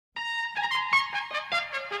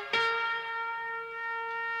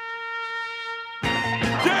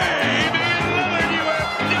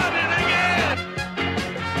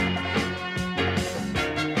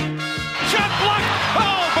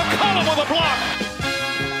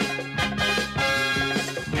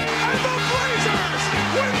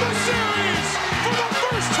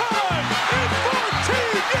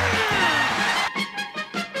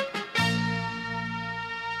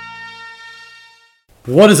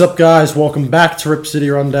What is up, guys? Welcome back to Rip City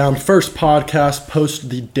Rundown. First podcast post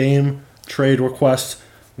the Dame trade request.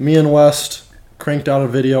 Me and West cranked out a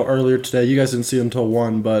video earlier today. You guys didn't see it until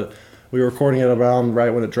 1, but we were recording it around right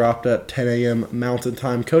when it dropped at 10 a.m. Mountain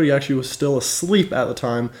Time. Cody actually was still asleep at the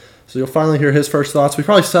time, so you'll finally hear his first thoughts. We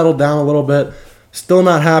probably settled down a little bit. Still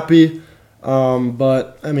not happy,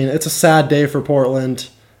 but, I mean, it's a sad day for Portland,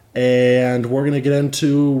 and we're going to get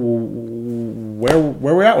into where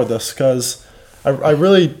we're at with this, because I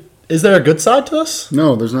really... Is there a good side to this?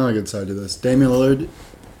 No, there's not a good side to this. Damian Lillard,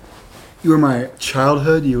 you were my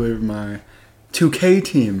childhood. You were my 2K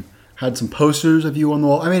team. Had some posters of you on the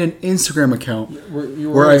wall. I made an Instagram account. You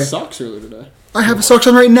were wearing socks earlier today. I have socks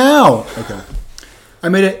on right now. Okay. I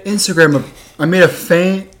made an Instagram. I made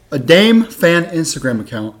a Dame fan Instagram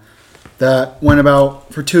account that went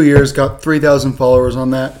about for 2 years. Got 3,000 followers on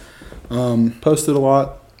that. Posted a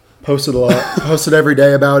lot. Posted every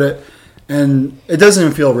day about it. And it doesn't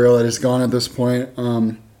even feel real that it's gone at this point.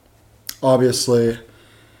 Obviously,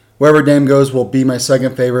 wherever Dame goes will be my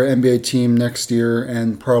second favorite NBA team next year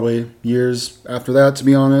and probably years after that, to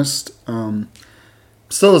be honest.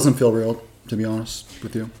 Still doesn't feel real, to be honest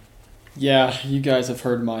with you. Yeah, you guys have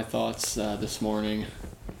heard my thoughts this morning.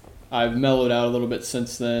 I've mellowed out a little bit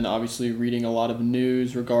since then, obviously reading a lot of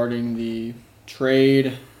news regarding the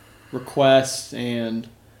trade requests and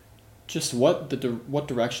just what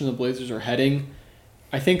direction the Blazers are heading.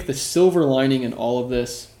 I think the silver lining in all of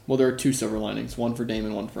this, well, there are two silver linings, one for Dame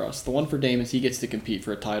and one for us. The one for Dame is he gets to compete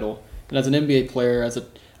for a title. And as an NBA player,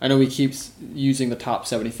 I know he keeps using the top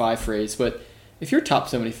 75 phrase, but if you're top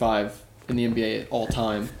 75 in the NBA all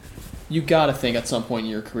time, you got to think at some point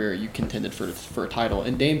in your career you contended for a title.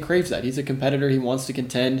 And Dame craves that. He's a competitor. He wants to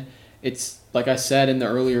contend. It's, like I said in the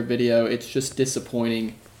earlier video, it's just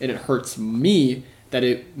disappointing, and it hurts me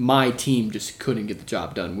that my team just couldn't get the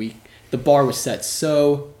job done. The bar was set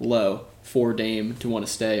so low for Dame to want to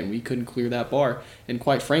stay, and we couldn't clear that bar. And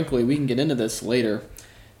quite frankly, we can get into this later.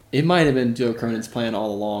 It might have been Joe Cronin's plan all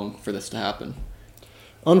along for this to happen.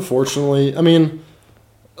 Unfortunately, I mean,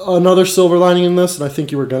 another silver lining in this, and I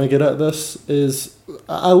think you were going to get at this, is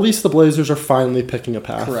at least the Blazers are finally picking a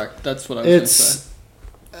path. Correct. That's what I was going to say.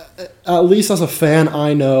 At least as a fan,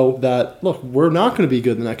 I know that, look, we're not going to be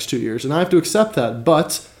good the next 2 years, and I have to accept that,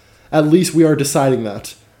 but at least we are deciding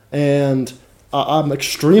that. And I'm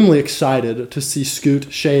extremely excited to see Scoot,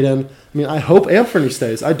 Shaden. I mean, I hope Anthony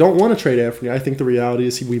stays. I don't want to trade Anthony. I think the reality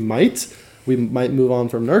is we might move on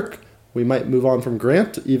from Nurk. We might move on from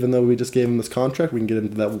Grant, even though we just gave him this contract. We can get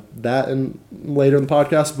into that later in the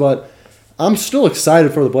podcast, but I'm still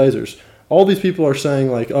excited for the Blazers. All these people are saying,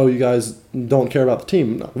 like, oh, you guys don't care about the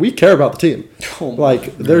team. No, we care about the team.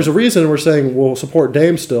 There's a reason we're saying we'll support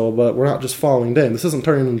Dame still, but we're not just following Dame. This isn't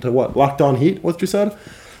turning into, what, Locked On Heat, what you said?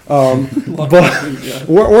 But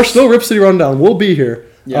we're still Rip City Rundown. We'll be here.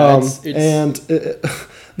 Yeah, and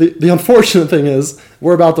the unfortunate thing is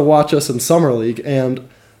we're about to watch us in Summer League, and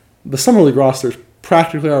the Summer League roster is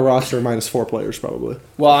practically our roster minus 4 players, probably.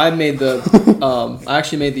 Well, I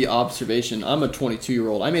actually made the observation. I'm a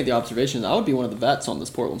 22-year-old. I made the observation that I would be one of the vets on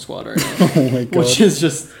this Portland squad right now. Oh, my God. Which is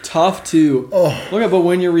just tough to look at. But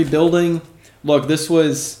when you're rebuilding, look, I don't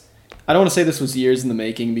want to say this was years in the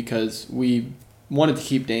making because we wanted to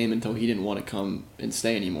keep Dame until he didn't want to come and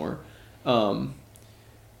stay anymore. But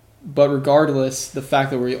regardless, the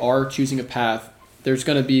fact that we are choosing a path, there's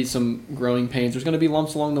going to be some growing pains. There's going to be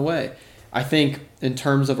lumps along the way. I think in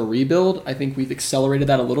terms of a rebuild, I think we've accelerated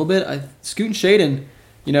that a little bit. Scoot and Shaden,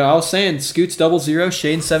 I was saying Scoot's 00,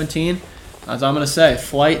 Shaden 17. As I'm going to say,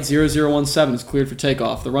 flight 0017 is cleared for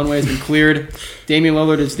takeoff. The runway has been cleared. Damian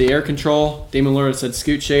Lillard is the air control. Damian Lillard said,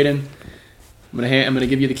 Scoot, Shaden, I'm going to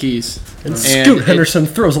give you the keys. And Scoot Henderson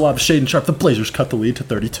throws a lot of Shaden Sharp. The Blazers cut the lead to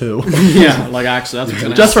 32. Yeah, actually, that's what's going to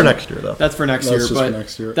happen. Just for next year, though. That's for next year. But for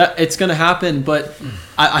next year. It's going to happen. But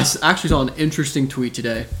I actually saw an interesting tweet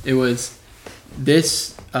today. It was,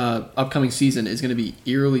 this upcoming season is going to be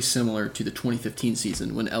eerily similar to the 2015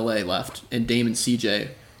 season when LA left and Dame and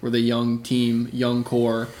CJ were the young team, young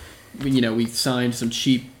core. We signed some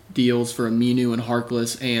cheap deals for Aminu and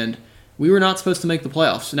Harkless, and we were not supposed to make the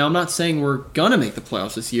playoffs. Now, I'm not saying we're going to make the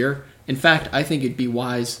playoffs this year. In fact, I think it'd be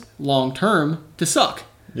wise long-term to suck.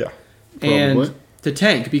 Yeah, probably. And to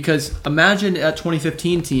tank, because imagine a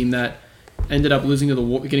 2015 team that ended up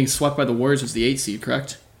getting swept by the Warriors was the 8 seed,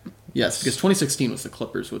 correct? Yes, because 2016 was the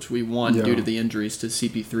Clippers, which we won due to the injuries to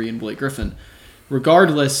CP3 and Blake Griffin.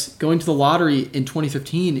 Regardless, going to the lottery in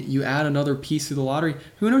 2015, you add another piece to the lottery.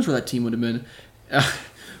 Who knows where that team would have been?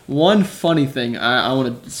 One funny thing, I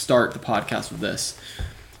want to start the podcast with this.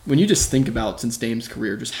 when you just think about, since Dame's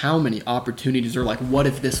career, just how many opportunities are like, what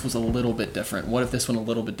if this was a little bit different? What if this went a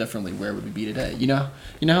little bit differently? Where would we be today? You know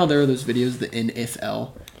how there are those videos, the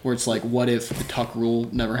NFL, where it's like, what if the Tuck rule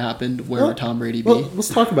never happened? Where would Tom Brady be? Well, let's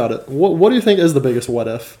talk about it. What do you think is the biggest what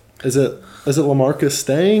if? Is it LaMarcus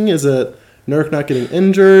staying? Is it Nurk not getting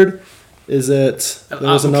injured? Is it there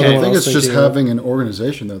was another one? I think it's just having an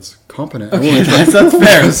organization that's competent. Okay, that's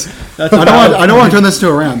fair. I don't want to turn this to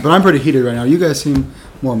a rant, but I'm pretty heated right now. You guys seem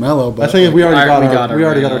more mellow. But I think we already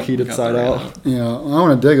got our heated side out. Yeah, I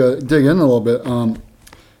want to dig in a little bit.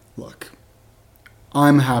 Look,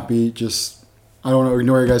 I'm happy. Just I don't want to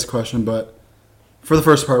ignore your guys' question, but for the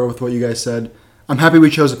first part with what you guys said, I'm happy we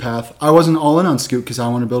chose a path. I wasn't all in on Scoot because I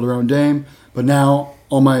want to build around Dame, but now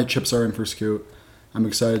all my chips are in for Scoot. I'm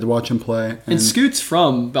excited to watch him play. And Scoot's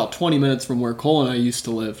from about 20 minutes from where Cole and I used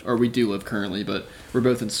to live, or we do live currently, but we're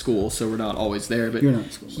both in school, so we're not always there. But you're not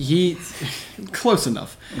in school. He's close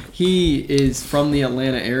enough. Okay. He is from the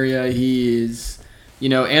Atlanta area. He is,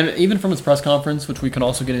 and even from his press conference, which we can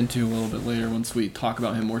also get into a little bit later once we talk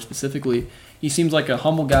about him more specifically, he seems like a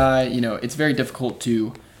humble guy. It's very difficult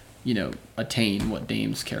to, attain what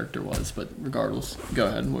Dame's character was. But regardless, go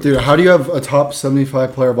ahead. Dude, how do you have a top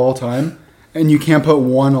 75 player of all time? And you can't put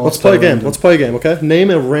one all-star. Let's play a game, okay?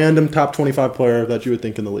 Name a random top 25 player that you would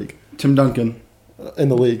think in the league. Tim Duncan. In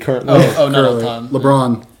the league currently. Oh, not all time.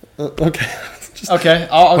 LeBron. Okay. Okay,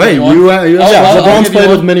 I'll give you one. LeBron's played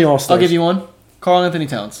with many all-stars. I'll give you one. Karl Anthony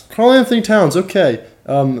Towns. Okay.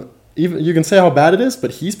 Even you can say how bad it is,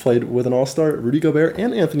 but he's played with an all-star, Rudy Gobert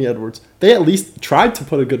and Anthony Edwards. They at least tried to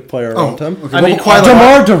put a good player around him. Okay.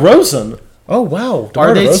 DeMar DeRozan. Oh wow!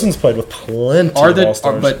 DeMar DeRozan's played with plenty of all-stars.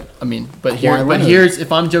 But here's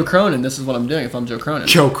if I'm Joe Cronin, this is what I'm doing. If I'm Joe Cronin,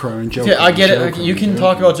 I get it. You can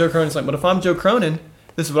talk about Joe Cronin, but if I'm Joe Cronin,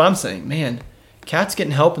 this is what I'm saying. Man, Cat's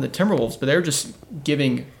getting help in the Timberwolves, but they're just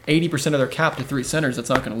giving 80% of their cap to three centers. That's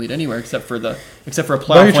not going to lead anywhere except for a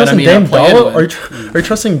playoff win. Are you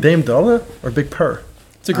trusting Dame Dolla or Big Purr?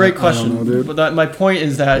 It's a great question. I don't know, dude. But my point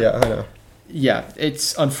is that I know. Yeah,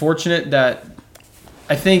 it's unfortunate that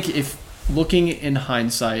I think if. Looking in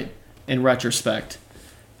hindsight, in retrospect,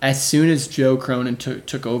 as soon as Joe Cronin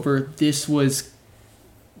took over, this was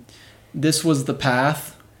the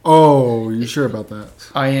path. Oh, you sure about that?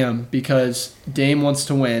 I am, because Dame wants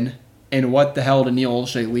to win, and what the hell did Neil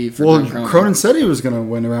Olshey leave for Cronin? Well, Cronin said he was going to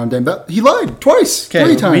win around Dame, but he lied twice,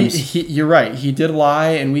 3 times. You're right. He did lie,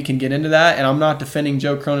 and we can get into that, and I'm not defending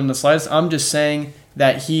Joe Cronin in the slightest. I'm just saying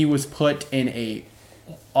that he was put in a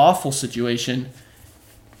awful situation.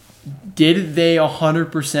 Did they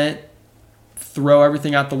 100% throw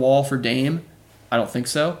everything out the wall for Dame? I don't think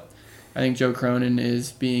so. I think Joe Cronin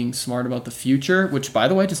is being smart about the future, which, by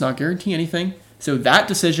the way, does not guarantee anything. So that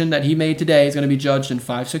decision that he made today is going to be judged in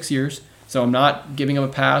 5-6 years. So I'm not giving him a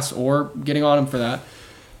pass or getting on him for that.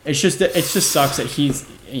 It just sucks that he's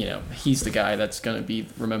the guy that's going to be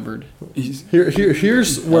remembered.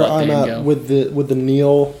 Here's where I'm at with the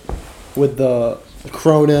Neil, with the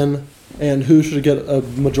Cronin. And who should get a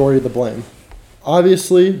majority of the blame?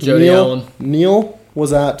 Obviously, Neil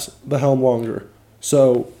was at the helm longer,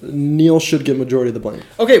 so Neil should get majority of the blame.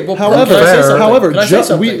 Okay, well, however,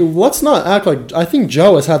 let's not act like I think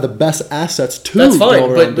Joe has had the best assets to. That's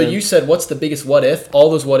fine, but you said what's the biggest what if?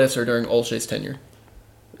 All those what ifs are during Olshey's tenure.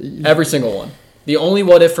 Every single one. The only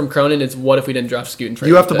what if from Cronin is what if we didn't draft Scoot and trade.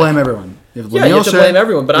 You have to blame everyone. You have to blame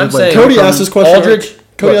everyone, but I'm saying Cody asked this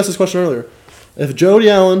question earlier. If Jody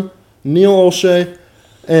Allen, Neil Olshey,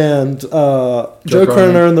 and Joe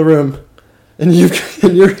Cronin are in the room, and you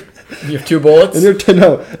have 2 bullets, and you're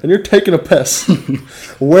taking a piss.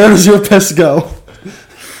 Where does your piss go?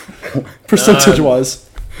 Percentage wise,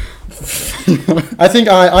 I think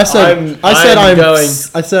I'm not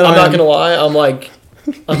gonna lie.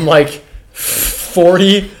 I'm like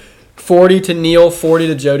 40 to Neil, 40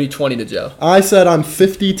 to Jody, 20 to Joe. I said I'm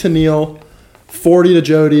 50 to Neil. 40 to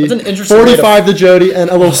Jody, That's an interesting 45 to Jody, and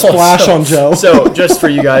a little splash on Joe. So just for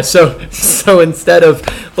you guys, so instead of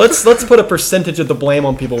let's put a percentage of the blame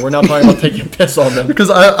on people. We're not talking about taking a piss on them because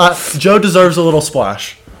Joe deserves a little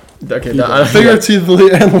splash. Okay,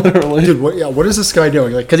 figuratively and literally. Dude, what is this guy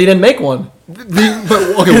doing? Because he didn't make one.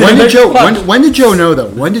 When did Joe know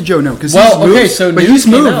though? When did Joe know? Because he's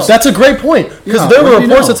moved. That's a great point. Because there were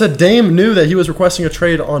reports that said Dame knew that he was requesting a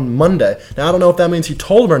trade on Monday. Now I don't know if that means he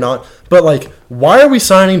told him or not. But why are we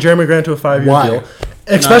signing Jeremy Grant to a 5-year deal?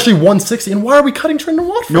 Especially 160. And why are we cutting Trendon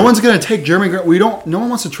Watford? No one's going to take Jeremy Grant. No one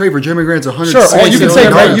wants to trade for Jeremy Grant's 100. Sure, you can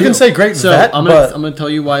say great. You can say great. So vet, I'm but gonna tell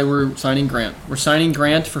you why we're signing Grant. We're signing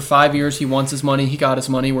Grant for 5 years. He wants his money. He got his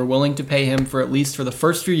money. We're willing to pay him for at least for the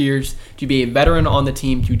first few years to be a veteran on the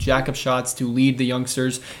team, to jack up shots, to lead the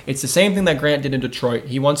youngsters. It's the same thing that Grant did in Detroit.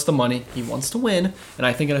 He wants the money. He wants to win. And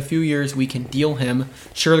I think in a few years we can deal him.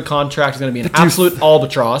 Sure, the contract is going to be an absolute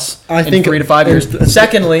albatross in 3 to 5 years.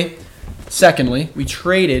 Secondly, we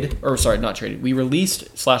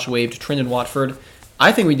released/waived Trendon Watford.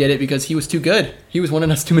 I think we did it because he was too good. He was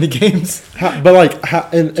winning us too many games. In 3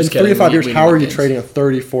 to 5 years, how are you trading a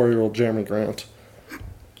 34-year-old Jeremy Grant?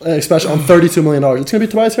 Especially on $32 million. It's going to be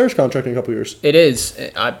Tobias Harris contract in a couple years. It is.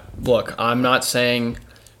 Look, I'm not saying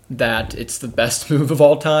that it's the best move of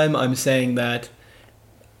all time. I'm saying that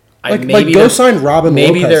go sign Robin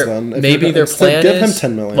Lopez then. Maybe their plan give is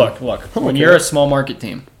him $10 million. Look. When you're a small market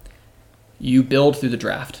team, you build through the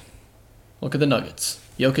draft. Look at the Nuggets.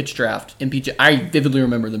 Jokic draft. MPJ. I vividly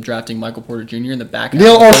remember them drafting Michael Porter Jr. in the back.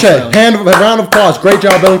 Neil O'Shea. Round of applause. Great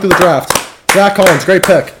job building through the draft. Zach Collins. Great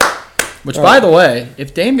pick. Which, by the way,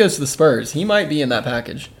 if Dame goes to the Spurs, he might be in that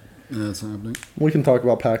package. Yeah, that's happening. We can talk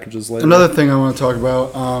about packages later. Another thing I want to talk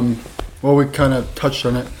about, we kind of touched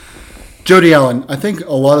on it. Jody Allen, I think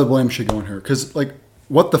a lot of the blame should go on her. Because,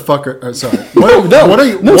 what the fuck are... sorry. What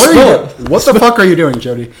the fuck are you doing,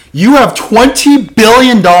 Jody? You have $20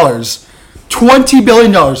 billion. $20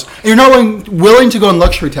 billion. And you're not willing to go on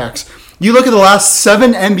luxury tax. You look at the last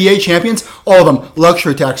 7 NBA champions, all of them,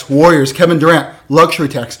 luxury tax. Warriors, Kevin Durant, luxury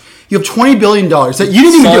tax. You have $20 billion that you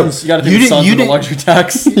didn't even do. You got to think Suns with the luxury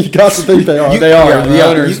tax. You got to think they are. They are.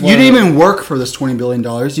 Yeah. You didn't even work for this $20 billion.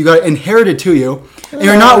 You got it inherited to you. And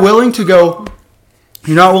you're not willing to go...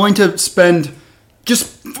 You're not willing to spend...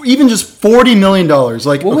 just $40 million.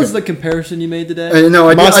 What was the comparison you made today?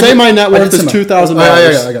 My net worth is $2,000.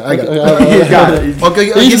 I got it. I'll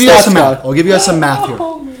give you guys some math. I'll give you guys some math here.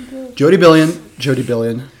 Oh my God. Jody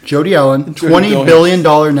Allen, $20 billion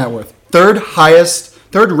net worth, third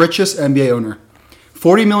richest NBA owner,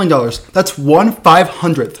 $40 million. That's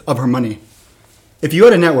 1/500th of her money. If you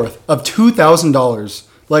had a net worth of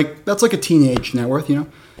 $2,000, that's like a teenage net worth,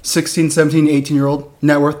 16, 17, 18-year-old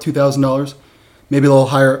net worth, $2,000. Maybe a little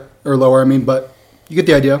higher or lower, but you get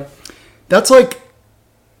the idea. That's like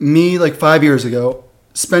me, 5 years ago,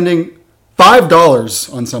 spending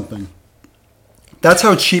 $5 on something. That's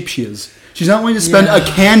how cheap she is. She's not willing to spend a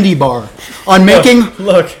candy bar on making...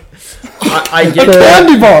 Look, I get a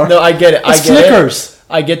candy bar. No, I get it. I get Snickers.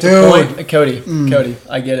 I get the point. Cody,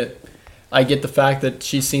 I get it. I get the fact that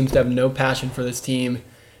she seems to have no passion for this team.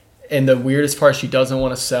 And the weirdest part, she doesn't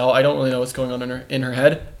want to sell. I don't really know what's going on in her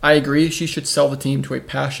head. I agree, she should sell the team to a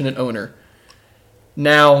passionate owner.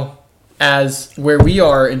 Now, as where we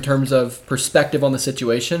are in terms of perspective on the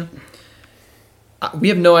situation, we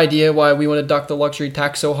have no idea why we want to duck the luxury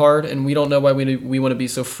tax so hard, and we don't know why we want to be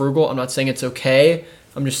so frugal. I'm not saying it's okay.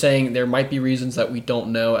 I'm just saying there might be reasons that we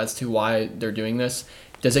don't know as to why they're doing this.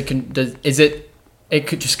 It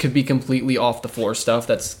could be completely off the floor stuff.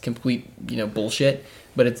 That's complete, bullshit.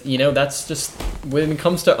 But it's that's just when it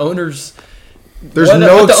comes to owners. There's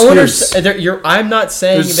no excuse. I'm not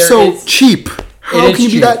saying they're so cheap. How can you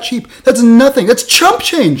be that cheap? That's nothing. That's chump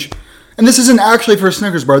change. And this isn't actually for a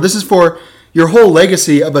Snickers bar. This is for your whole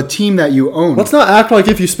legacy of a team that you own. Let's not act like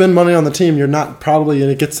if you spend money on the team, you're not probably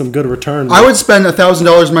going to get some good return. I would spend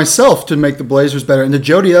 $1,000 myself to make the Blazers better. And to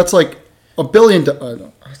Jody, that's like $1 billion.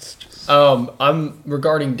 I'm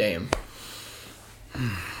regarding Dame.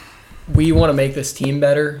 We want to make this team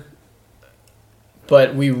better,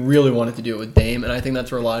 but we really wanted to do it with Dame, and I think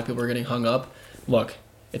that's where a lot of people are getting hung up. Look,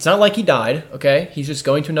 it's not like he died, okay? He's just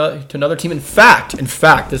going to another team. In fact,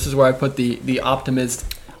 this is where I put the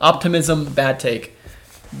optimism bad take.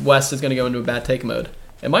 West is going to go into a bad take mode.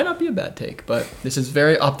 It might not be a bad take, but this is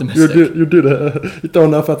very optimistic. You throw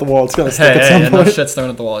enough at the wall, it's going to stick at some point. Enough shit's thrown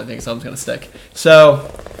at the wall, I think something's going to stick.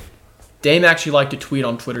 So, Dame actually liked to tweet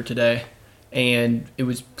on Twitter today. And it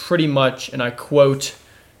was pretty much, and I quote,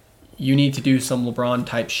 "You need to do some LeBron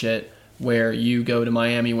type shit where you go to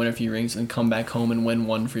Miami, win a few rings, and come back home and win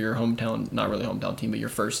one for your hometown, not really hometown team, but your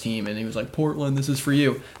first team." And he was like, "Portland, this is for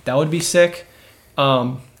you." That would be sick.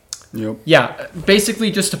 Yep. Yeah,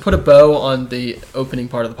 basically just to put a bow on the opening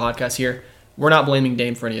part of the podcast here, we're not blaming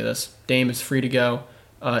Dame for any of this. Dame is free to go.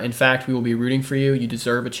 In fact, we will be rooting for you. You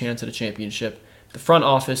deserve a chance at a championship. The front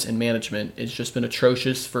office and management has just been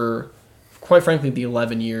atrocious for... quite frankly, the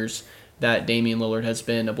 11 years that Damian Lillard has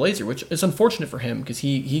been a Blazer, which is unfortunate for him because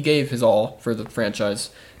he gave his all for the franchise,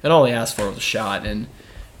 and all he asked for was a shot. And,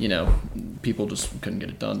 people just couldn't get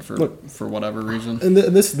it done for whatever reason. And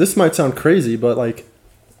this might sound crazy, but like,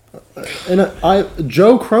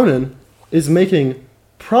 Joe Cronin is making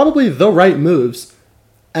probably the right moves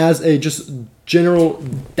as a just general.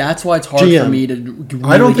 That's why it's hard GM. for me to really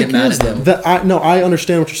I don't get think mad he is, at him. though. I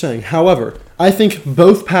understand what you're saying. However, I think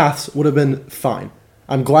both paths would have been fine.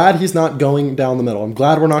 I'm glad he's not going down the middle. I'm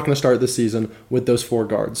glad we're not going to start this season with those 4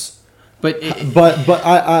 guards. But I'm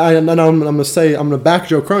going to back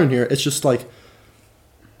Joe Cronin here. It's just like,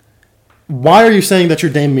 why are you saying that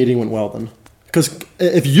your Dame meeting went well then? Because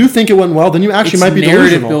if you think it went well, then you actually might be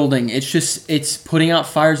narrative delusional. building. It's putting out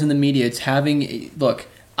fires in the media. It's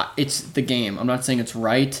it's the game. I'm not saying it's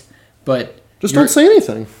right, but Just don't say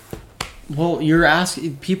anything. Well,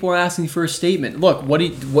 people are asking for a statement. Look, what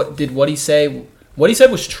he say? What he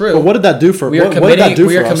said was true. But what did that do for? We are what did that do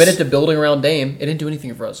for us? committed to building around Dame. It didn't do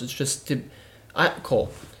anything for us. It's just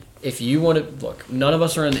Cole. If you want to look, none of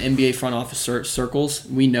us are in the NBA front office circles.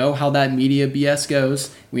 We know how that media BS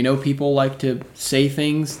goes. We know people like to say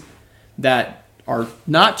things that are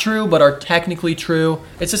not true but are technically true.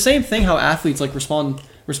 It's the same thing how athletes like respond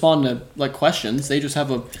to like questions. They just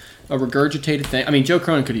have a regurgitated thing. I mean, Joe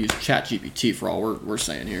Cronin could have used ChatGPT for all we're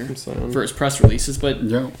saying here for his press releases, but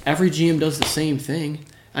every GM does the same thing.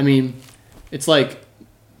 I mean, it's like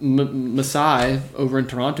Masai over in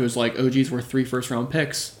Toronto is like, OG's worth 3 first-round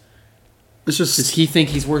picks. It's just, does he think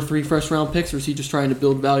he's worth 3 first-round picks, or is he just trying to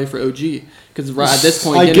build value for OG? Because at this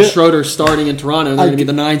point, Dennis Schroeder's starting in Toronto, and they're going to be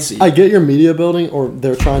the 9 seed. I get your media building, or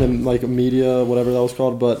they're trying to like media, whatever that was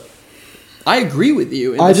called, but I agree with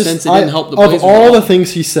you in the sense it didn't help the Blazers. Of all the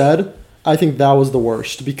things he said, I think that was the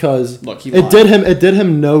worst because it did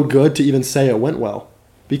him no good to even say it went well,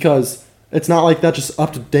 because it's not like that just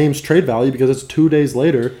upped Dame's trade value because it's 2 days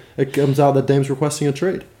later it comes out that Dame's requesting a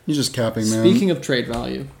trade. He's just capping, man. Speaking of trade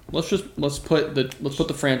value, let's put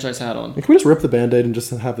the franchise hat on. Can we just rip the Band-Aid and just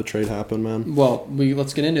have the trade happen, man? Well,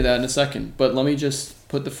 let's get into that in a second, but let me just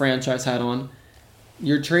put the franchise hat on.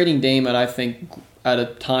 You're trading Dame at a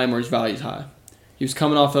time where his value's high. He was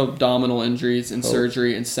coming off abdominal injuries and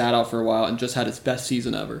surgery and sat out for a while and just had his best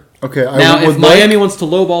season ever. Okay. Now, if Miami wants to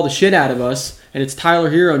lowball the shit out of us and it's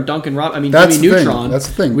Tyler Hero and Duncan Jimmy Neutron, that's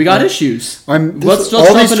the thing. We got issues. Let's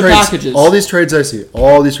jump into packages. All these trades I see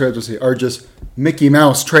are just Mickey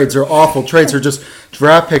Mouse trades. They're awful trades. They're just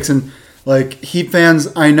draft picks. And like Heat fans,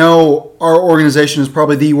 I know our organization is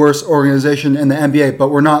probably the worst organization in the NBA, but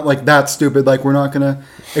we're not like that stupid. Like we're not going to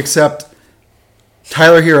accept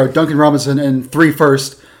Tyler Hero, Duncan Robinson, and 3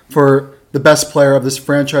 first for the best player of this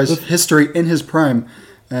franchise history in his prime.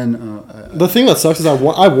 And the thing that sucks is I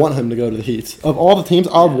want him to go to the Heat. Of all the teams,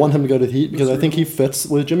 I would want him to go to the Heat because I think he fits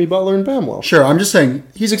with Jimmy Butler and Bam well. Sure, I'm just saying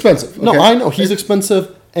he's expensive. Okay? No, I know he's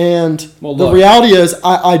expensive, and the reality is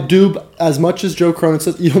I do as much as Joe Cronin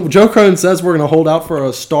says. Joe Cronin says we're going to hold out for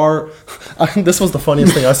a star. This was the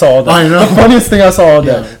funniest thing I saw all day. I know. The funniest thing I saw all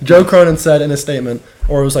day. Yeah. Joe Cronin said in a statement,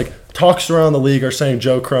 or it was like, talks around the league are saying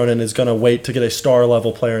Joe Cronin is going to wait to get a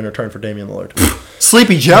star-level player in return for Damian Lillard.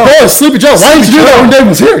 Sleepy Joe. Oh, Sleepy Joe. Why didn't you do that when Damian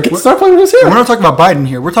was here? Start playing when he was here. We're not talking about Biden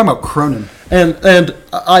here. We're talking about Cronin. And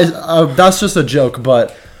I that's just a joke,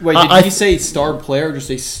 but... Wait, did he say star player or just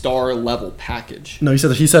a star-level package? No, he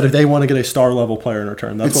said if they want to get a star-level player in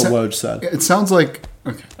return. That's what Woj said. It sounds like...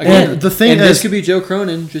 Okay. Again, and the thing is... this could be Joe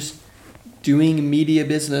Cronin just doing media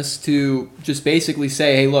business to just basically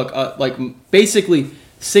say, hey, look, basically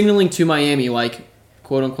signaling to Miami, like,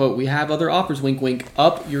 quote unquote, we have other offers, wink wink,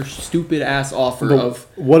 up your stupid ass offer of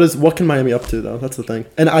what can Miami up to though? That's the thing.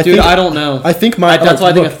 And I don't know. I think that's why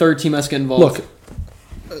I think a third team has to get involved. Look,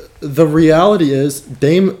 the reality is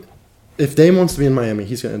if Dame wants to be in Miami,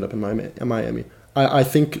 he's gonna end up in Miami. I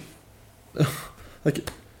think like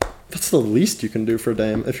that's the least you can do for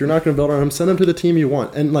Dame. If you're not gonna build around him, send him to the team you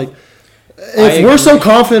want. And like if we're so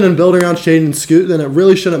confident in building around Shade and Scoot, then it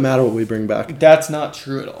really shouldn't matter what we bring back. That's not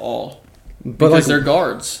true at all. Because they're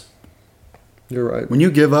guards. You're right. When you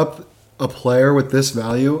give up a player with this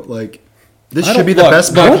value, like this should be the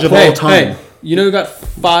best package of all time. Hey, you know who got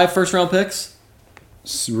 5 first-round picks?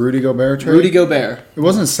 Rudy Gobert trade? Rudy Gobert. It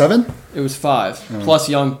wasn't 7? It was 5. Plus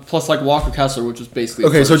like Walker Kessler, which was basically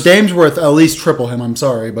okay. So Dame's worth at least triple him. I'm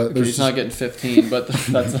sorry, but he's not getting 15. But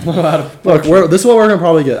that's a lot of. Look, this is what we're gonna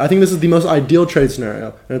probably get. I think this is the most ideal trade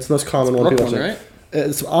scenario, and it's the most common one. Brooklyn, right?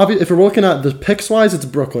 It's obvious if we're looking at the picks wise, it's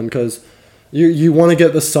Brooklyn because. You want to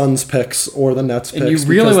get the Suns picks or the Nets picks. And you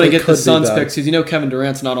really want to get the Suns picks because Kevin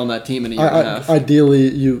Durant's not on that team in a year and a half. Ideally,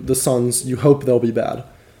 the Suns, you hope they'll be bad.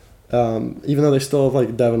 Even though they still have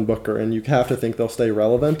like Devin Booker, and you have to think they'll stay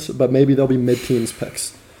relevant, but maybe they'll be mid-teens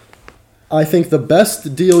picks. I think the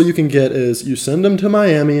best deal you can get is you send him to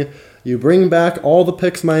Miami, you bring back all the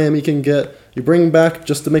picks Miami can get, you bring back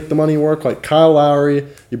just to make the money work like Kyle Lowry,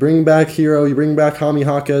 you bring back Hero, you bring back Jaime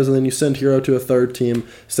Jaquez, and then you send Hero to a third team,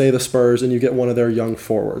 say the Spurs, and you get one of their young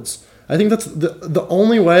forwards. I think that's the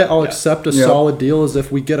only way I'll accept a solid deal is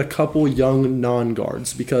if we get a couple young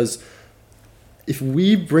non-guards, because if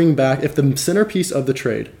the centerpiece of the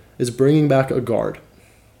trade is bringing back a guard,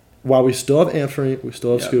 while we still have Anthony, we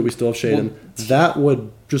still have Scoot, we still have Shaden, that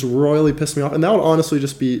would just royally piss me off. And that would honestly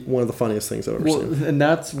just be one of the funniest things I've ever seen. And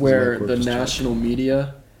that's where the national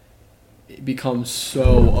media becomes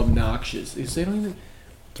so obnoxious. They don't even...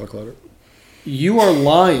 Talk louder. You are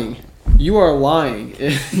lying. You are lying.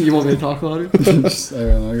 You want me to talk louder? I don't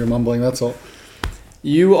know. You're mumbling. That's all.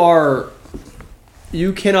 You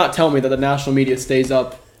cannot tell me that the national media stays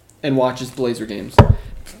up and watches Blazer games.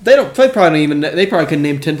 They probably couldn't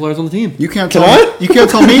name 10 players on the team. You can't tell me. You can't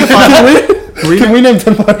tell me if Can we name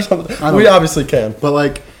 10 players on the team? We obviously can. But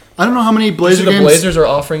like, I don't know how many Blazer the games. Blazers are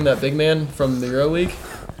offering that big man from the EuroLeague.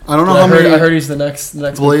 I don't know how many. I heard he's the next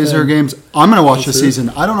Blazer games I'm gonna watch this season.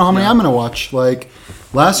 I don't know how many I'm gonna watch. Like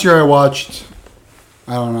last year, I watched.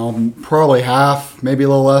 I don't know, probably half, maybe a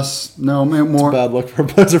little less. No, maybe more. It's a bad look for a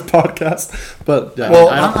Blazer podcast, but yeah. Well,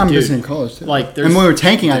 I'm just in college too. Like, and when we were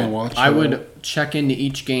tanking, I didn't watch. I would check into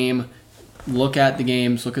each game, look at the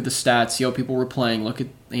games, look at the stats, see how people were playing, look at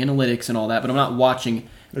the analytics and all that. But I'm not watching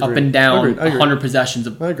up and down 100 possessions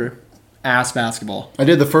of ass basketball. I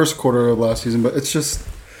did the first quarter of last season, but it's just.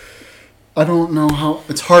 I don't know how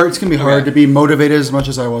it's hard. It's gonna be hard to be motivated as much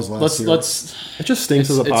as I was last year. It just stinks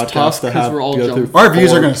as a podcast to have go through. Our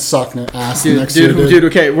views are gonna suck ass next year. Dude,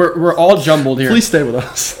 okay, we're all jumbled here. Please stay with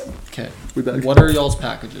us. Okay, what are y'all's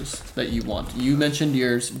packages that you want? You mentioned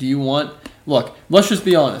yours. Do you want? Look, let's just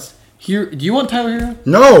be honest. Here, do you want Tyler Hero?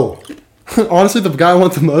 No. Honestly, the guy I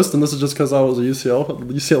want the most, and this is just because I was a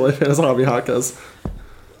UCLA fan, is Jaime Jaquez.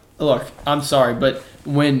 Look, I'm sorry, but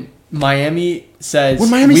when Miami says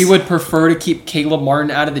we would prefer to keep Caleb Martin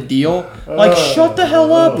out of the deal, shut the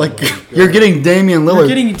hell up. Like you're getting Damian Lillard.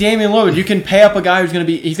 You're getting Damian Lillard. You can pay up a guy he's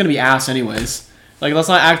gonna be ass anyways. Like, let's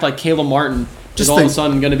not act like Caleb Martin is all of a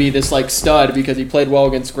sudden gonna be this like stud because he played well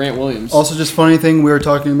against Grant Williams. Also, just funny thing we were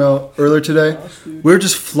talking about earlier today, we were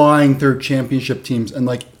just flying through championship teams, and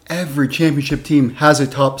like every championship team has a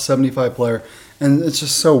top 75 player, and it's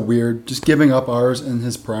just so weird. Just giving up ours in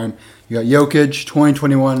his prime. You got Jokic,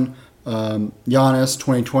 2021. Giannis,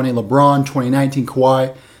 2020, LeBron, 2019,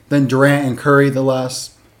 Kawhi, then Durant and Curry the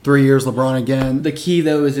last 3 years, LeBron again. The key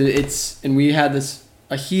though is and we had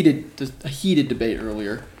a heated debate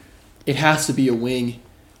earlier. It has to be a wing,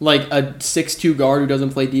 like a 6'2" guard who doesn't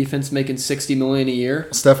play defense making $60 million a year.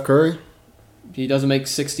 Steph Curry. He doesn't make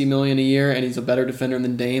 $60 million a year, and he's a better defender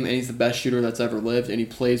than Dame, and he's the best shooter that's ever lived, and he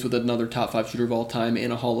plays with another top 5 shooter of all time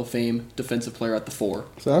and a Hall of Fame defensive player at the 4.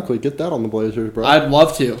 Exactly. Get that on the Blazers, bro. I'd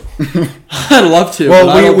love to. I'd love to.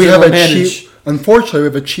 Well, we have unfortunately, we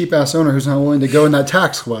have a cheap-ass owner who's not willing to go in that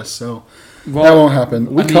tax quest, so that won't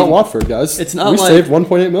happen. We cut Watford, guys. It's not we saved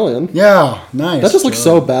 $1.8 million. Yeah, nice. That just looks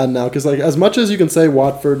so bad now, because like as much as you can say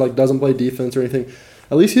Watford like doesn't play defense or anything,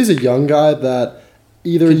 at least he's a young guy that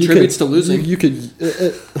either contributes to losing. You could,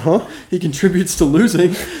 He contributes to losing.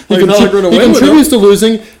 He contributes to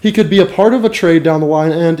losing. He could be a part of a trade down the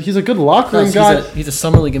line, and he's a good locker room guy. He's a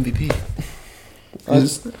summer league MVP. How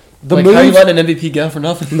you let an MVP go for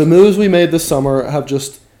nothing? The moves we made this summer have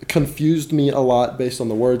just confused me a lot based on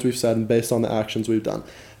the words we've said and based on the actions we've done.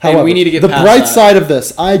 However, we need to get the past bright that. side of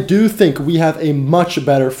this, I do think we have a much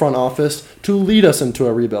better front office to lead us into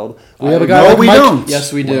a rebuild. We have a guy like Mike. Don't.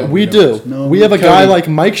 Yes, we do. We do. No, we have a guy like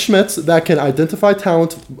Mike Schmitz that can identify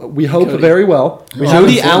talent. We hope Cody. very well.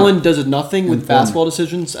 Jody Allen does nothing with basketball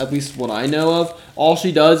decisions, at least what I know of. All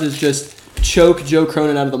she does is just choke Joe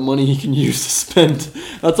Cronin out of the money he can use to spend.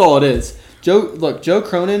 That's all it is. Joe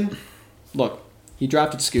Cronin, he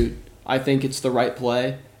drafted Scoot. I think it's the right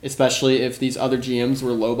play, especially if these other GMs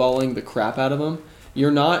were lowballing the crap out of him.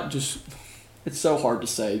 You're not just... It's so hard to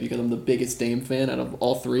say because I'm the biggest Dame fan out of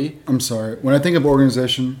all three. I'm sorry. When I think of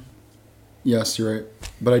organization, yes, you're right.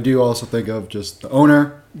 But I do also think of just the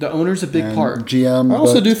owner. The owner's a big part. GM. I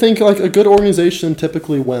also do think like a good organization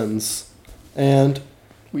typically wins, and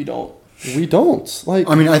we don't. We don't. Like,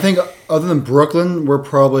 I mean, I think other than Brooklyn, we're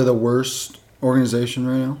probably the worst organization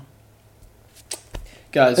right now.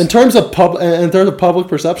 Guys, in terms of public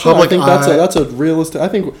perception, I think that's a realistic. I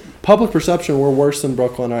think public perception we're worse than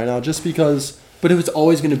Brooklyn right now, just because But it was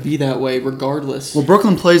always going to be that way regardless. Well,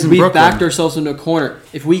 Brooklyn plays in We Brooklyn. backed ourselves into a corner.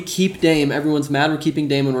 If we keep Dame, everyone's mad we're keeping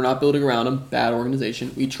Dame and we're not building around him. Bad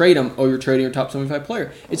organization. We trade him. Oh, you're trading your top 75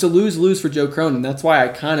 player. It's a lose-lose for Joe Cronin. That's why I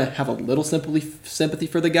kind of have a little sympathy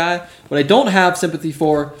for the guy. What I don't have sympathy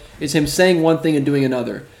for is him saying one thing and doing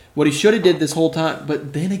another. What he should have did this whole time.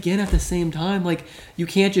 But then again, at the same time, like, you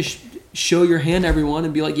can't just show your hand to everyone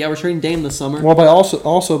and be like, yeah, we're trading Dame this summer. Well, by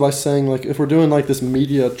also by saying, like, if we're doing like this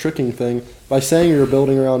media tricking thing, by saying you're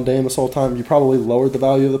building around Dame this whole time, you probably lowered the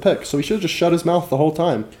value of the pick. So he should have just shut his mouth the whole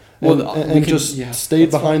time and just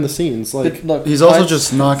stayed behind the scenes. Like, look, he's also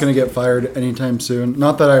just not going to get fired anytime soon.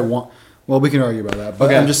 Not that I want. Well, we can argue about that, but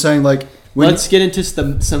Okay. I'm just saying, like, let's get into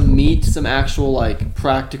some meat, some actual like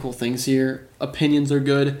practical things here. Opinions are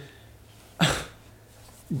good.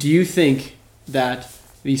 Do you think that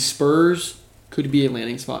the Spurs could be a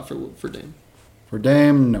landing spot for Dame? For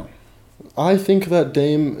Dame, no. I think that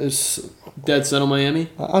Dame is Dead set on Miami?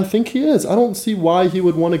 I think he is. I don't see why he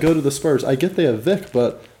would want to go to the Spurs. I get they have Vic,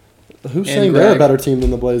 but who's And saying they're a Greg. better team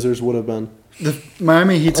than the Blazers would have been? The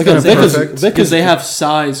Miami Heat's Again, going to be Vic is- perfect. Vic Because they have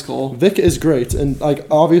size, Cole. Vic is great, and like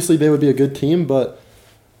obviously they would be a good team, but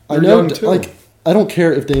I They're know young, too. like I don't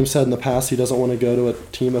care if Dame said in the past he doesn't want to go to a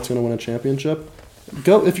team that's going to win a championship.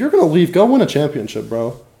 Go if you're going to leave, go win a championship,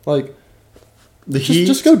 bro. Like The Heat.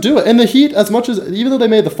 just go do it. And the Heat, as much as even though they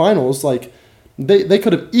made the finals, like they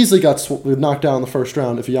could have easily got knocked down in the first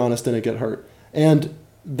round if Giannis didn't get hurt. And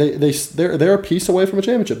they're a piece away from a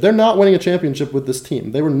championship. They're not winning a championship with this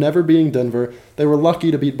team. They were never beating Denver. They were lucky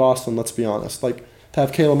to beat Boston. Let's be honest. Like to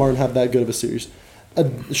have Caleb Martin have that good of a series.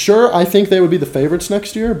 Sure, I think they would be the favorites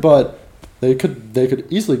next year, but they could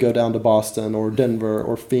easily go down to Boston or Denver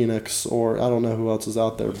or Phoenix or I don't know who else is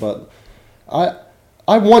out there. But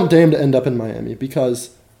I want Dame to end up in Miami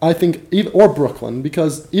because I think or Brooklyn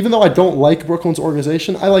because even though I don't like Brooklyn's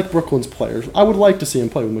organization, I like Brooklyn's players. I would like to see him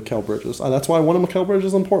play with Mikal Bridges. That's why I wanted Mikal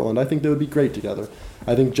Bridges in Portland. I think they would be great together.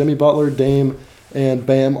 I think Jimmy Butler, Dame, and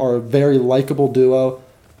Bam are a very likable duo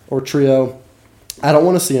or trio. I don't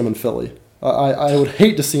want to see him in Philly. I would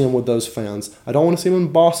hate to see him with those fans. I don't want to see him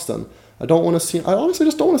in Boston. I honestly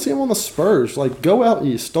just don't want to see him on the Spurs. Like, go out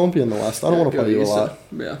east. Don't be in the West. I don't want to play you a lot.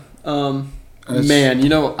 Yeah.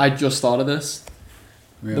 Man, I just thought of this.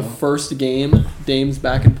 Yeah. The first game, Dame's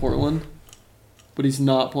back in Portland, but he's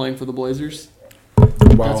not playing for the Blazers.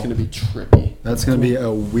 Wow. That's going to be trippy. That's going to be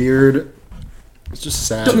a weird. It's just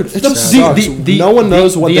sad. Dude, it It's just sad. sucks. No one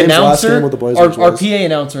knows what Dame's last game with the Blazers our was. PA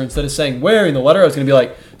announcer, instead of saying wearing the letter, I was going to be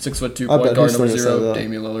like 6'2" I point bet guard he's number gonna say 0, that.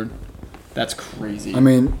 Damian Lillard. That's crazy. I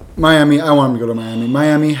mean, Miami. I want him to go to Miami.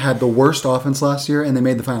 Miami had the worst offense last year, and they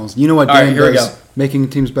made the finals. You know what All right, Dame here we does, go. making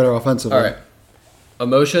teams better offensively. All right.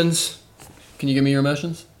 Emotions. Can you give me your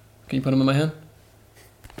emotions? Can you put them in my hand?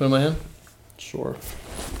 Put them in my hand? Sure.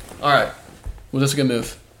 All right. Was this a good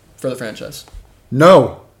move for the franchise?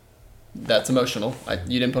 No. That's emotional.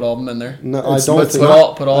 You didn't put all of them in there. No, It's- I don't it's think.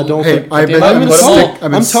 not- put all- I don't Hey, think. I've been- I'm, I've been gonna stick- say- I've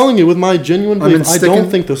been I'm s- telling you, with my genuine I've been belief, I sticking- don't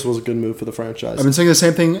think this was a good move for the franchise. I've been saying the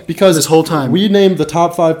same thing Because this whole time. we named the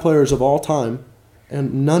top 5 players of all time,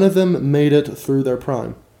 and none of them made it through their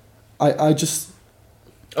prime. I just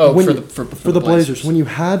Oh, when for the Blazers, when you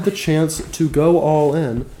had the chance to go all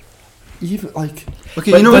in, even like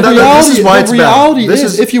okay, but you know the what? This is why it's the bad. reality This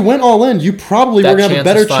is, if you went all in, you probably that were gonna have a chance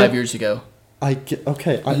better was 5 chance. years ago. I get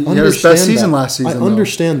okay. I He understand had his best season that. last season, I though.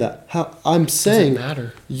 understand that. How I'm saying Doesn't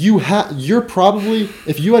matter. you're probably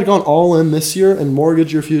if you had gone all in this year and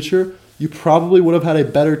mortgaged your future, you probably would have had a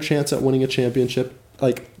better chance at winning a championship,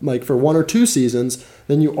 like for 1 or 2 seasons,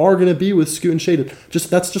 than you are going to be with Scoot and Shaden.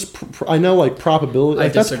 I know like probability. I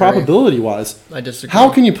Like that's disagree. probability wise. I disagree. How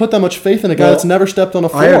can you put that much faith in a guy Well, that's never stepped on a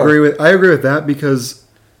floor? I agree with that because,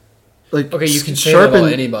 like, Okay, you can say that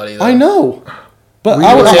about anybody. Though. I know, but We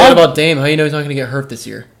I You would can say that I- about Dame. How you know he's not going to get hurt this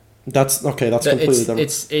year? That's okay. That's That- completely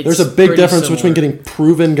it's- different. it's There's a big pretty difference between similar. getting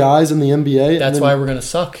proven guys in the NBA. That's and why then, we're going to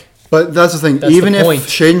suck. but that's the thing. That's Even the if point.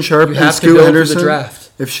 Shaden Sharp You and have to Scoot build through Henderson, the draft.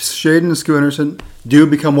 if Shaden and Scoot Henderson do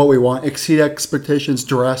become what we want, exceed expectations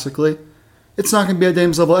drastically, it's not going to be at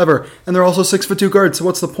Dame's level ever. And they're also 6'2" guards. So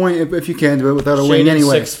what's the point if you can't do it without a wing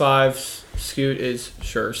anyway? 6'5", Scoot is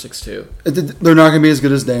 6'2". They're not going to be as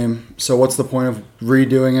good as Dame. So what's the point of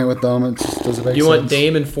redoing it with them? It just doesn't make Do you sense. want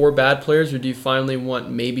Dame and 4 bad players, or do you finally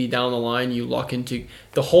want maybe down the line you luck into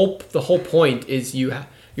the whole point is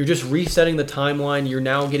you're just resetting the timeline. You're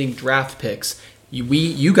now getting draft picks.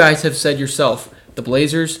 You guys have said yourself, the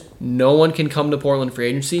Blazers, no one can come to Portland free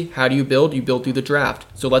agency. How do you build? You build through the draft.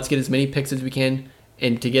 So let's get as many picks as we can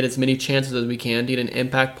and to get as many chances as we can to get an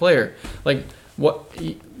impact player. Like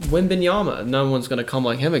Wembenyama, no one's going to come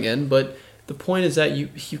like him again, but The point is that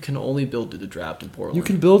you can only build through the draft in Portland. You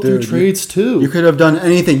can build through trades too. You could have done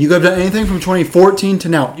anything. You could have done anything from 2014 to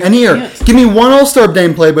now. You Any year. can't. Give me one All-Star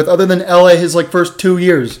Dame played with other than LA his first 2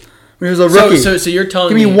 years when he was a rookie. So you're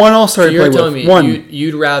telling me... Give me one All-Star you're play telling with. me One.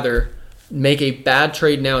 You'd rather make a bad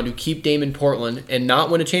trade now to keep Dame in Portland and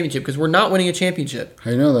not win a championship because we're not winning a championship.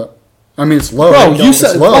 How do you know that? I mean, it's low. Bro, you It's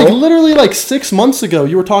said low. literally 6 months ago,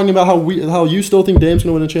 you were talking about how you still think Dame's going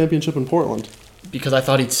to win a championship in Portland. Because I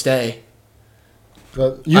thought he'd stay.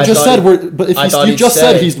 You I just thought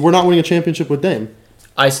said we're not winning a championship with Dame.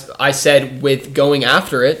 I said with going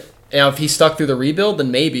after it, and if he stuck through the rebuild, then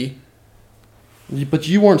maybe. But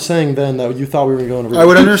you weren't saying then that you thought we were going to. I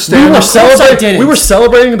would understand. We were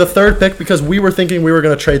celebrating the third pick because we were thinking we were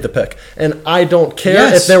going to trade the pick, and I don't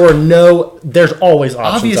care if there were no. There's always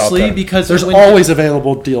options Obviously, out there. because there's always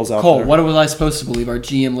available deals out Cole, there. what was I supposed to believe? Our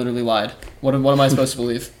GM literally lied. What am I supposed to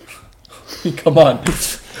believe? Come on.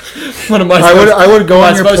 What am I would go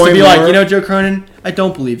on your supposed point to be more. like, Joe Cronin, I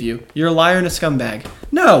don't believe you. You're a liar and a scumbag.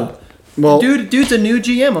 No. Well, dude's a new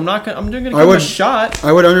GM. I'm going to give him a shot.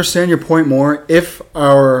 I would understand your point more if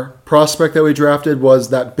our prospect that we drafted was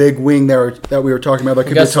that big wing that we were talking about that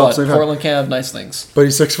could be a Guess top what? 75. Portland can't have nice things. But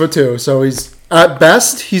he's 6'2", so he's at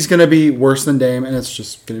best he's going to be worse than Dame, and it's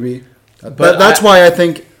just going to be. That's why I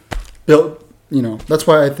think that's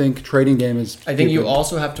why I think trading Dame is. I think you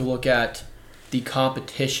also have to look at the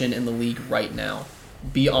competition in the league right now.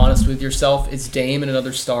 Be honest with yourself. Is Dame and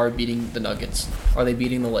another star beating the Nuggets? Are they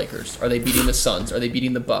beating the Lakers? Are they beating the Suns? Are they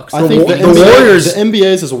beating the Bucks? I think the Warriors. The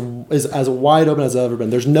NBA is as wide open as it's ever been.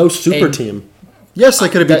 There's no super team. Yes, they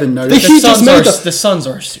could have beat the Nuggets. The Suns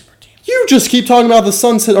are a super team. You just keep talking about the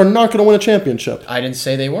Suns are not going to win a championship. I didn't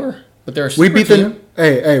say they were, but they're a super team.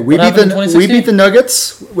 We beat the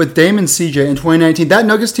Nuggets with Dame and CJ in 2019. That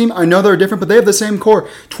Nuggets team, I know they're different, but they have the same core.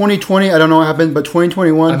 2020, I don't know what happened, but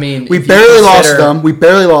 2021, we barely lost them. We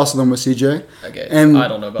barely lost them with CJ. Okay, and I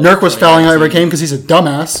don't know about Nurk was fouling out every game because he's a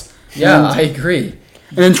dumbass. Yeah, I agree.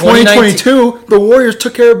 And in 2022, the Warriors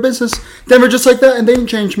took care of business. Denver just like that, and they didn't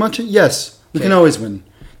change much. Yes, we can always win.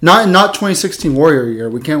 Not 2016 Warrior year.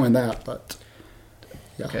 We can't win that, but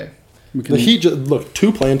yeah. Okay. The Heat,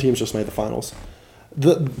 two playing teams just made the finals.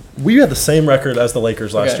 We had the same record as the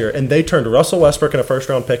Lakers last year, and they turned Russell Westbrook and a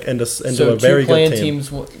first-round pick into a very good team. Teams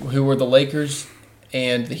who were the Lakers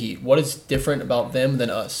and the Heat. What is different about them than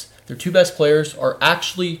us? Their two best players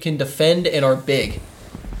actually can defend and are big.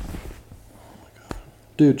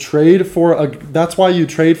 Dude, that's why you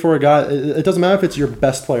trade for a guy. It doesn't matter if it's your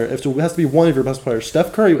best player. It has to be one of your best players.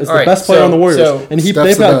 Steph Curry is the best player on the Warriors, and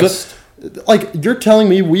they've got good. You're telling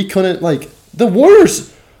me we couldn't the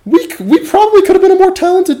Warriors? We probably could have been a more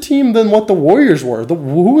talented team than what the Warriors were.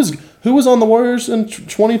 Who was on the Warriors in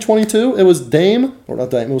 2022? It was Dame, or not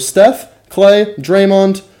Dame. It was Steph, Clay,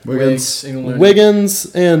 Draymond,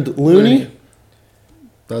 Wiggins, and Looney.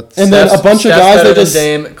 And then a bunch of guys that just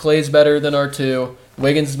Dame. Clay's better than our 2.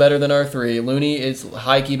 Wiggins is better than our 3. Looney is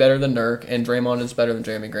high-key better than Nurk, and Draymond is better than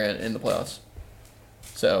Jeremy Grant in the playoffs.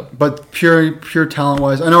 So, but pure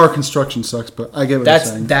talent-wise, I know our construction sucks, but I get what you're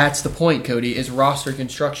saying. That's the point, Cody, is roster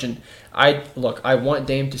construction. I want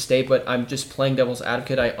Dame to stay, but I'm just playing devil's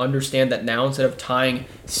advocate. I understand that now instead of tying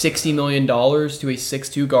 $60 million to a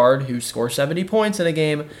 6'2" guard who scores 70 points in a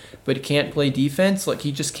game but can't play defense,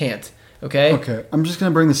 he just can't. Okay. Okay. I'm just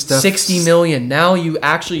gonna bring the Steph. $60 million. Now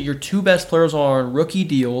your two best players are on rookie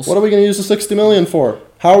deals. What are we gonna use the $60 million for?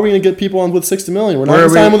 How are we gonna get people on with $60 million? We're not gonna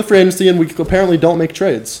sign with a free agency, and we apparently don't make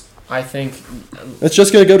trades. I think it's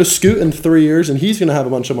just gonna go to Scoot in 3 years, and he's gonna have a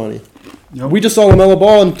bunch of money. Yep. We just saw LaMelo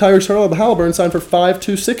Ball and Tyrese Halliburton sign for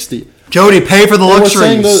 $5,260. Jody, pay for the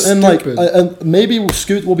luxuries. And maybe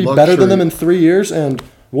Scoot will be better than them in 3 years, and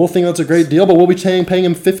we'll think that's a great deal. But we'll be paying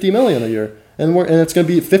him $50 million a year. And it's going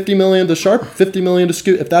to be $50 million to Sharp, $50 million to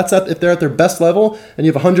Scoot. If they're at their best level, and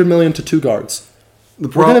you have $100 million to 2 guards, we're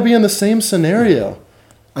going to be in the same scenario.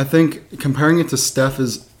 I think comparing it to Steph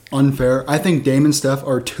is unfair. I think Dame and Steph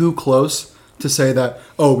are too close to say that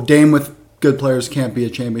Dame with good players can't be a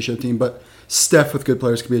championship team, but Steph with good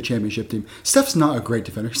players can be a championship team. Steph's not a great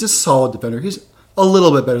defender. He's a solid defender. He's a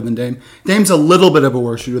little bit better than Dame. Dame's a little bit of a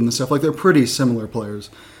worse shooter than Steph. They're pretty similar players.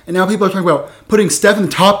 And now people are talking about putting Steph in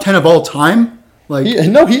the top 10 of all time. He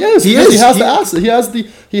is. He has the asset.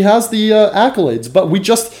 He has the accolades. But we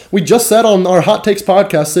just said on our Hot Takes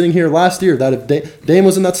podcast sitting here last year that if Dame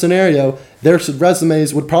was in that scenario, their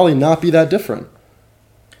resumes would probably not be that different.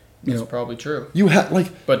 That's probably true.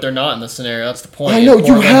 But they're not in the scenario. That's the point. I know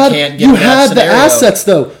you had the assets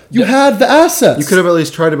though. You had the assets. You could have at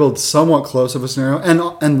least tried to build somewhat close of a scenario,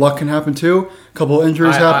 and luck can happen too. A couple of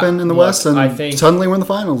injuries happen in the West, and suddenly we're in the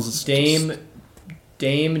finals.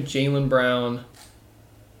 Dame, Jaylen Brown.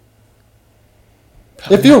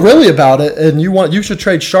 If you're really about it and you should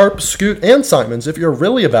trade Sharp, Scoot, and Simons if you're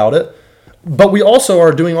really about it. But we also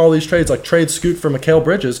are doing all these trades, like trade Scoot for Mikal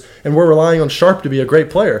Bridges, and we're relying on Sharp to be a great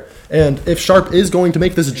player. And if Sharp is going to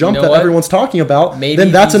make this jump that everyone's talking about,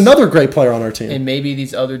 then that's another great player on our team. And maybe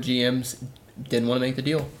these other GMs didn't want to make the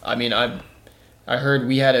deal. I mean, I heard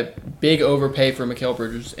we had a big overpay for Mikal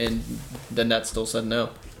Bridges, and the Nets still said no.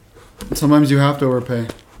 Sometimes you have to overpay.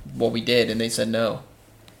 Well, we did, and they said no.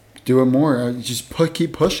 Do it more. Just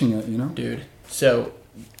keep pushing it, Dude. So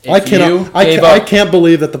I can't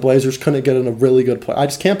believe that the Blazers couldn't get in a really good player. I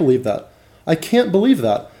just can't believe that. I can't believe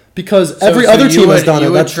that because every other team has done it.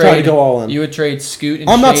 That's trying to go all in. You would trade Scoot and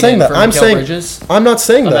I'm not saying that. Bridges? I'm not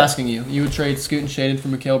saying that. I'm asking you. You would trade Scoot and Shaden for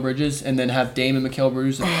Mikal Bridges, and then have Dame and Mikal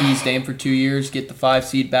Bridges appease Dame for 2 years, get the 5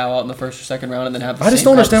 seed, bow out in the first or second round, and then have the I just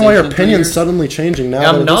don't understand why your opinion's suddenly changing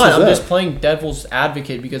now. I'm not. I'm just playing devil's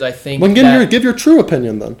advocate because I think. Well, give your true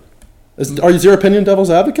opinion then. Is your opinion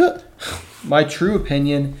devil's advocate? My true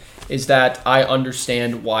opinion is that I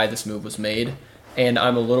understand why this move was made, and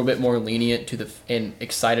I'm a little bit more lenient and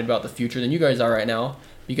excited about the future than you guys are right now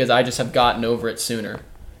because I just have gotten over it sooner.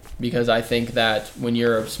 Because I think that when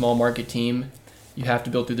you're a small market team, you have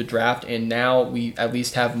to build through the draft, and now we at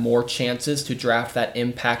least have more chances to draft that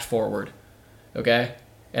impact forward. Okay?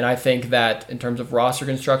 And I think that in terms of roster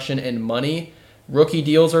construction and money, rookie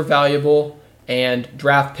deals are valuable and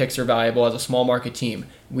draft picks are valuable as a small market team.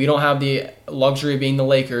 We don't have the luxury of being the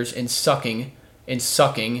Lakers and sucking, and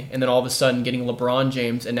then all of a sudden getting LeBron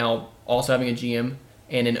James and now also having a GM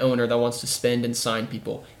and an owner that wants to spend and sign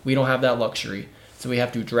people. We don't have that luxury. So we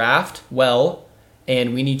have to draft well,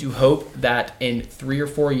 and we need to hope that in 3 or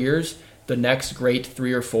 4 years, the next great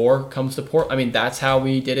 3 or 4 comes to port. I mean, that's how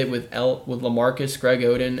we did it with LaMarcus, Greg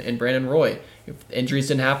Oden, and Brandon Roy. If injuries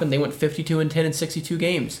didn't happen, they went 52-10 in 62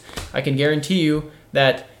 games. I can guarantee you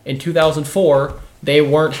that in 2004, they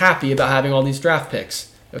weren't happy about having all these draft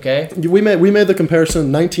picks. Okay? We made the comparison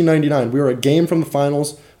in 1999. We were a game from the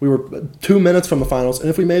finals. We were 2 minutes from the finals,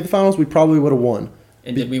 and if we made the finals, we probably would have won.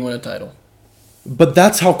 And did we win a title? But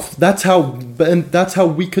that's how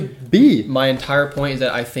we could be. My entire point is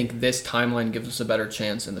that I think this timeline gives us a better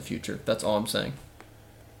chance in the future. That's all I'm saying.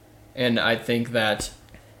 And I think that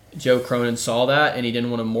Joe Cronin saw that, and he didn't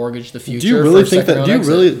want to mortgage the future. Do you really think that? Do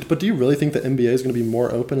you really think the NBA is going to be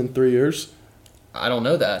more open in 3 years? I don't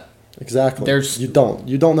know that. Exactly. You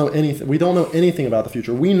don't know anything. We don't know anything about the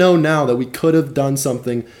future. We know now that we could have done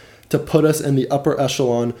something to put us in the upper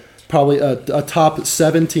echelon, probably a top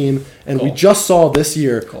 7 team, and we just saw this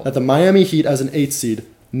year that the Miami Heat as an 8th seed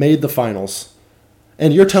made the finals.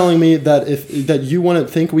 And you're telling me that that you wouldn't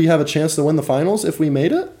think we have a chance to win the finals if we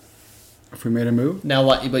made it? If we made a move? Now,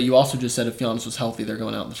 but you also just said if Giannis was healthy, they're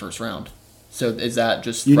going out in the first round. So is that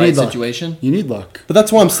just the right situation? You need luck. But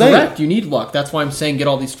that's what I'm saying. Correct, you need luck. That's why I'm saying get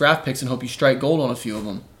all these draft picks and hope you strike gold on a few of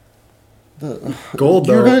them. Gold,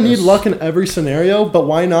 though. You're going to need luck in every scenario, but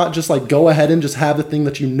why not just go ahead and just have the thing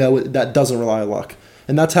that you know that doesn't rely on luck?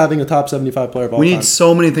 And that's having a top 75 player of all time. We need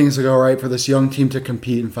so many things to go right for this young team to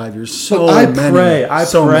compete in 5 years. I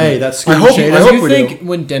pray that's I hope you think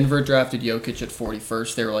when Denver drafted Jokic at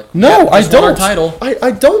 41st, they were like, no, I don't. Our title.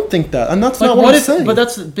 I don't think that, and that's not what I'm saying. But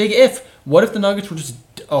that's a big if. What if the Nuggets were just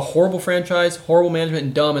a horrible franchise, horrible management,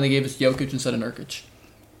 and dumb, and they gave us Jokic instead of Nurkic?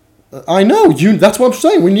 I know. That's what I'm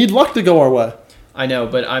saying. We need luck to go our way. I know,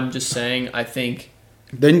 but I'm just saying. I think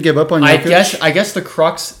they didn't give up on Jokic. I guess the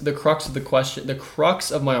crux of the question, the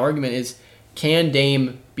crux of my argument is, can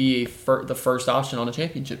Dame be the first option on a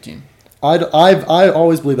championship team? I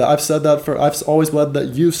always believe that. I've always believed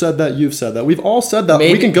that. You've said that. We've all said that.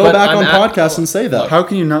 Maybe, we can go back on podcasts and say that. How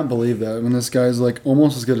can you not believe that when this guy's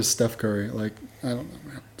almost as good as Steph Curry? I don't know,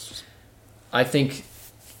 man. I think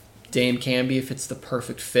Dame can be if it's the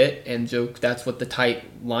perfect fit, and that's what the tight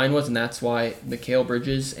line was, and that's why Mikal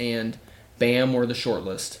Bridges and Bam were the short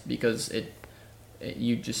list, because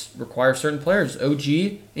you just require certain players.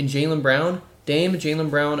 OG and Jaylen Brown, Dame,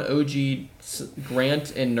 Jaylen Brown, OG,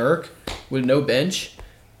 Grant, and Nurk with no bench.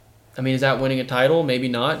 I mean, is that winning a title? Maybe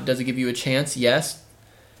not. Does it give you a chance? Yes.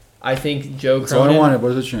 I think Joe Cronin. That's all I wanted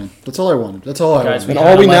was a chance. That's all I wanted. And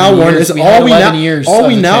all we now want is all we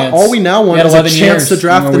now want is a chance to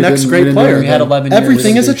draft the next great player. We had 11 years.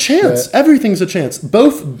 Everything is a chance. Everything's a chance.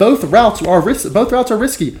 Both routes are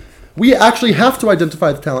risky. We actually have to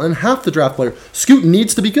identify the talent and have to draft player. Scoot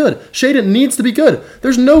needs to be good. Shaden needs to be good.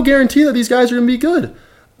 There's no guarantee that these guys are going to be good.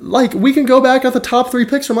 We can go back at the top 3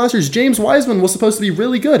 picks from last year. James Wiseman was supposed to be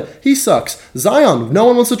really good. He sucks. Zion, no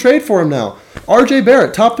one wants to trade for him now. RJ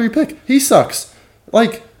Barrett, top 3 pick. He sucks.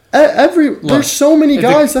 There's so many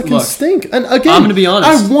guys that can stink. And again, I'm going to be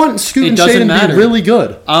honest. I want Scoot and Shaedon to be really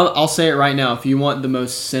good. I'll say it right now. If you want the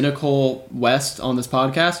most cynical West on this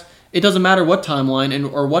podcast, it doesn't matter what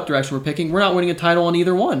timeline or what direction we're picking. We're not winning a title on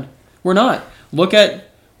either one. We're not. Look at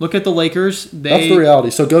the Lakers. That's the reality.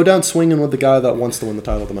 So go down swinging with the guy that wants to win the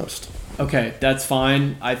title the most. Okay, that's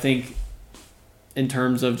fine. I think in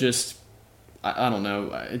terms of just, I don't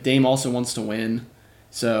know, Dame also wants to win.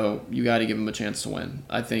 So you got to give him a chance to win.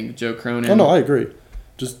 I think Joe Cronin. Oh, no, I agree.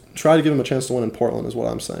 Just try to give him a chance to win in Portland is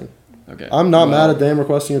what I'm saying. Okay. I'm not mad at Dame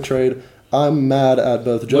requesting a trade. I'm mad at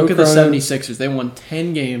both Joe Cronin. Look at the 76ers. They won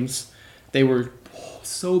 10 games. They were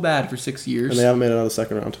so bad for 6 years. And they haven't made it out of the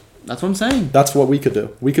second round. That's what I'm saying. That's what we could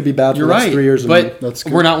do. We could be bad for the next 3 years. But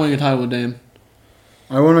we're not winning a title with Dame.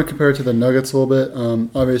 I want to compare it to the Nuggets a little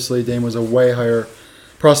bit. Obviously, Dame was a way higher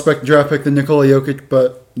prospect draft pick than Nikola Jokic,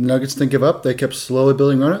 but the Nuggets didn't give up. They kept slowly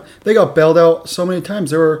building on it. They got bailed out so many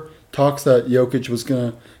times. There were talks that Jokic was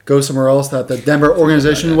going to go somewhere else, that the Denver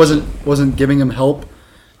organization wasn't giving him help,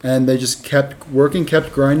 and they just kept working,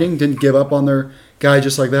 kept grinding, didn't give up on their guy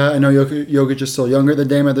just like that. I know Jokic is still younger than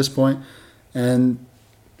Dame at this point, and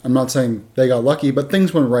I'm not saying they got lucky, but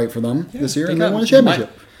things went right for them this year, and they won a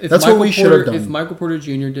championship. That's what we should have done. If Michael Porter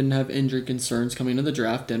Jr. didn't have injury concerns coming into the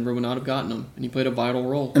draft, Denver would not have gotten him, and he played a vital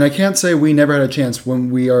role. And I can't say we never had a chance when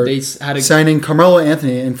we are signing Carmelo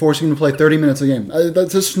Anthony and forcing him to play 30 minutes a game.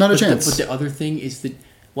 That's just not a chance. But the other thing is that,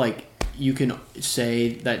 you can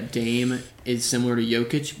say that Dame is similar to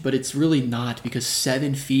Jokic, but it's really not, because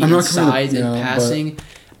 7 feet in size and passing.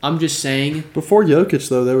 I'm just saying. Before Jokic,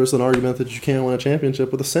 though, there was an argument that you can't win a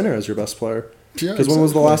championship with a center as your best player. Because when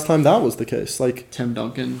was the last time that was the case? Tim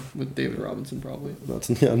Duncan with David Robinson, probably. That's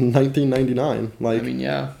 1999.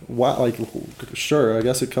 Wow. Sure, I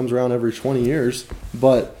guess it comes around every 20 years,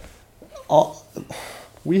 but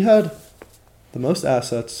we had the most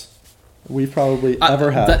assets we've probably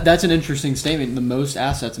ever had. That's an interesting statement. The most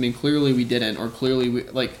assets. I mean, clearly we didn't, or clearly we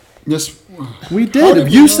Yes, we did.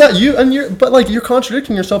 You said you're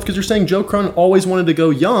contradicting yourself, because you're saying Joe Cronin always wanted to go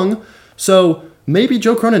young. So maybe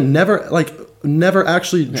Joe Cronin never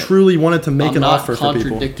actually truly wanted to make an offer for people. I'm not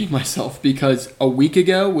contradicting myself, because a week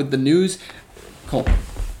ago with the news, Cole,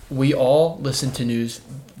 we all listen to news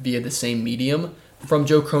via the same medium from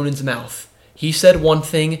Joe Cronin's mouth. He said one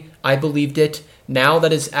thing, I believed it. Now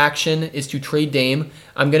that his action is to trade Dame,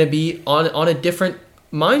 I'm going to be on a different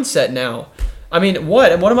mindset now. I mean,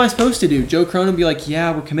 what am I supposed to do? Joe Cronin be like,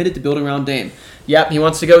 yeah, we're committed to building around Dame. Yep, he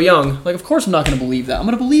wants to go young. Of course I'm not going to believe that. I'm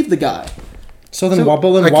going to believe the guy. Why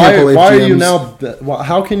are you now?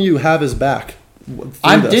 How can you have his back?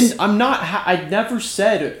 I never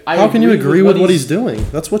said. How can you agree with what he's doing?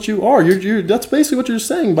 That's what you are. That's basically what you're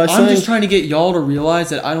saying by saying. I'm just trying to get y'all to realize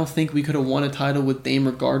that I don't think we could have won a title with Dame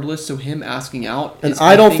regardless. So him asking out,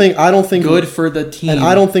 I don't think good for the team. And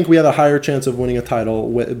I don't think we had a higher chance of winning a title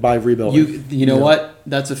by rebuilding. You know what?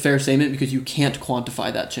 That's a fair statement, because you can't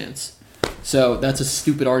quantify that chance. So that's a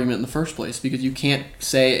stupid argument in the first place, because you can't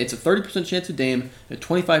say it's a 30% chance with Dame, a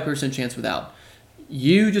 25% chance without.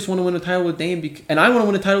 You just want to win a title with Dame, and I want to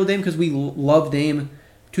win a title with Dame because we love Dame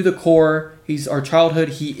to the core. He's our childhood.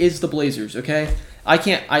 He is the Blazers, okay?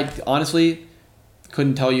 I honestly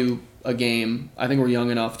couldn't tell you a game. I think we're young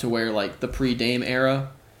enough to where, the pre-Dame era,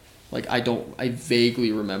 I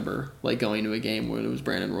vaguely remember, going to a game when it was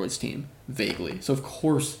Brandon Roy's team. Vaguely. So, of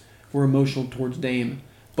course, we're emotional towards Dame.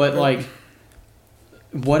 But,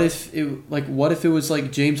 what if it was,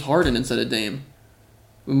 James Harden instead of Dame?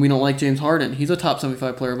 When we don't like James Harden. He's a top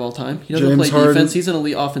 75 player of all time. He doesn't play defense. He's an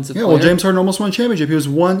elite offensive player. Yeah, well, James Harden almost won a championship. He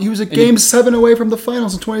was a game 7 away from the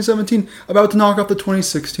finals in 2017, about to knock off the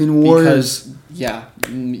 2016 Warriors. You're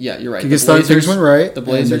right. Because things went right. The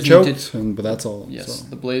Blazers choked, but that's all. Yes, so.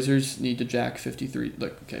 The Blazers need to jack 53.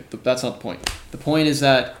 Look, okay, that's not the point. The point is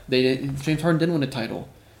that James Harden didn't win a title.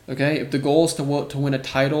 Okay, if the goal is to win a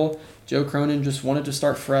title, Joe Cronin just wanted to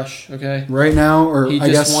start fresh, okay? Right now, he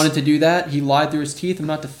just wanted to do that. He lied through his teeth. I'm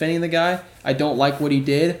not defending the guy. I don't like what he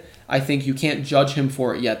did. I think you can't judge him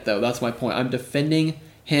for it yet, though. That's my point. I'm defending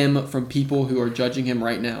him from people who are judging him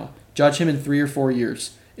right now. Judge him in 3 or 4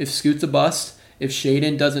 years. If Scoot's a bust, if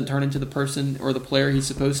Shaedon doesn't turn into the person or the player he's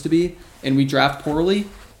supposed to be, and we draft poorly,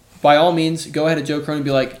 by all means, go ahead at Joe Cronin and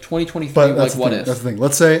be like, 2023, what if? That's the thing.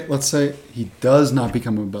 Let's say he does not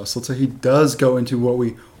become a bust. Let's say he does go into what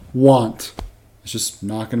we want. It's just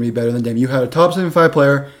not going to be better than Dame. You had a top 75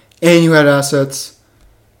 player, and you had assets.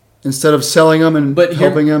 Instead of selling them and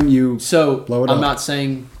helping them, you blow it up. I'm not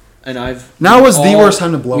saying, and now was the worst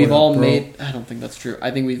time to blow it up. We've all made. I don't think that's true.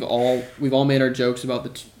 I think we've all made our jokes about the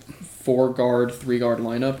 4-guard, 3-guard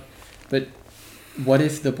lineup, but what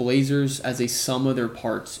if the Blazers, as a sum of their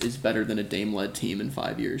parts, is better than a Dame-led team in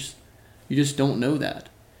 5 years? You just don't know that.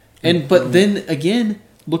 But then again,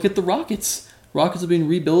 look at the Rockets. Rockets have been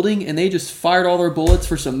rebuilding, and they just fired all their bullets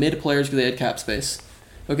for some mid players because they had cap space.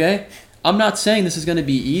 Okay? I'm not saying this is going to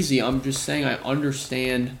be easy. I'm just saying I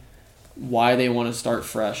understand why they want to start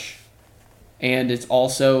fresh. And it's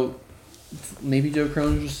also maybe Joe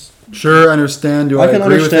Cronin just... Sure, I understand. Do I can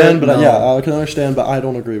agree understand, with it? but No. I can understand, but I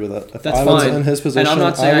don't agree with it. If That's I was fine. in his position, and I'm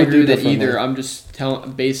not saying I would agree do with it either. differently. I'm just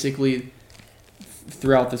telling, basically,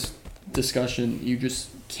 throughout this discussion, you just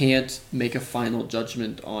can't make a final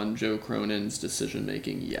judgment on Joe Cronin's decision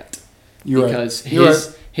making yet. You're because right. You're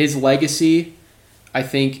right. his legacy, I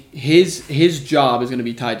think his job is going to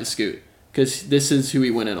be tied to Scoot because this is who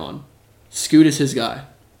he went in on. Scoot is his guy.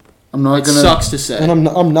 I'm not It gonna. sucks to say. And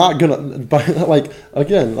I'm not gonna, like,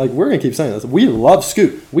 again, like, we're gonna keep saying this. We love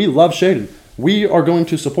Scoot. We love Shaden. We are going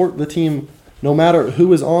to support the team no matter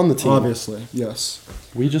who is on the team. Obviously, yes.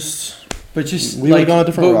 We just, But just we would've gone a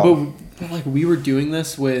different route. But like we were doing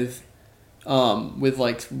this with the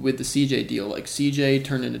CJ deal. Like CJ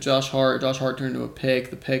turned into Josh Hart. Josh Hart turned into a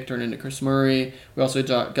pick. The pick turned into Chris Murray. We also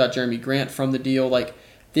got Jeremy Grant from the deal. Like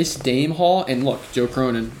this Dame haul, and look, Joe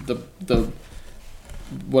Cronin, the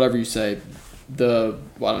whatever you say, I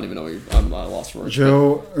don't even know what I'm at a loss for words.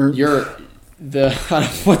 Joe, You're the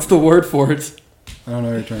what's the word for it? I don't know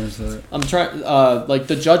what you're trying to say. I'm trying. Like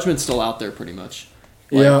the judgment's still out there, pretty much.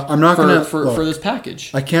 Like, Yeah, I'm not gonna for this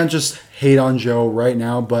package. I can't just hate on Joe right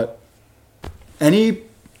now, but any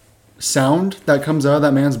sound that comes out of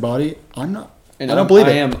that man's body, I don't believe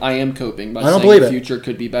it. I am coping by I don't saying believe the it. future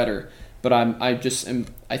could be better, but I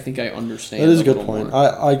think I understand. that is a good little point.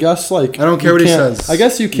 more. I guess, like, I don't care you what he can't- says. I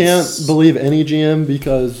guess you can't It's- believe any GM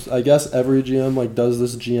because I guess every GM, like, does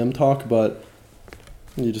this GM talk, but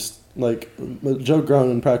you just, like, Joe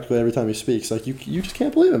Cronin practically every time he speaks, like, you just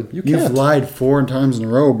can't believe him. You You've can't. lied 4 times in a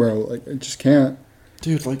row, bro. Like, I just can't.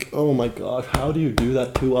 Dude, like, oh my god, how do you do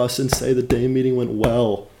that to us and say the Dame meeting went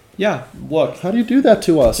well? Yeah, look, How do you do that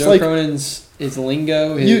to us? Joe Like, Cronin's his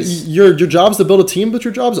lingo. your job's to build a team, but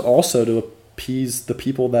your job's also to appease the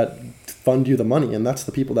people that fund you the money, and that's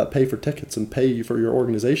the people that pay for tickets and pay you for your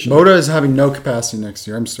organization. Moda is having no capacity next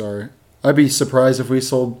year. I'm sorry. I'd be surprised if we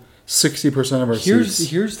sold 60% of our seats.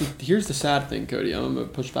 Here's the sad thing, Cody. I'm gonna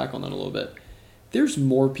push back on that a little bit. There's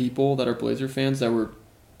more people that are Blazer fans that were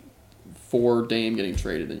for Dame getting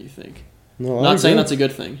traded than you think. No, I'm not saying that's a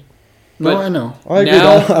good thing. No, But I know. I agree.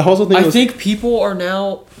 now, but I also think, I think people are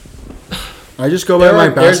now. I just go by my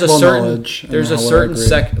basketball knowledge. and There's a how I certain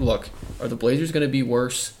agree. Look, are the Blazers going to be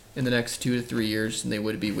worse in the next 2 to 3 years than they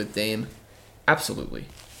would be with Dame? Absolutely.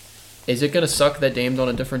 Is it going to suck that Dame's on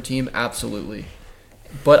a different team? Absolutely.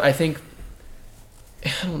 But I think,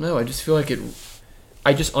 I don't know. I just feel like it.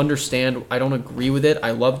 I just understand. I don't agree with it.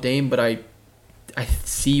 I love Dame, but I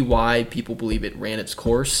see why people believe it ran its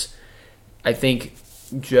course. I think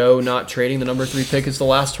Joe not trading the number 3 pick is the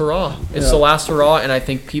last hurrah. It's the last hurrah, and I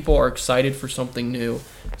think people are excited for something new.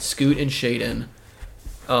 Scoot and Shaden.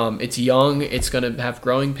 It's young. It's going to have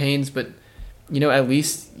growing pains, but at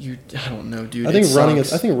least you. I don't know, dude. I think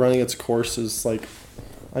sucks. running its course is like,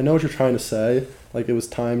 I know what you're trying to say. Like, it was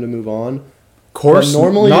time to move on. Course, But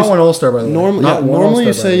normally not you- one All-Star, by the way. Normally, Not one normally you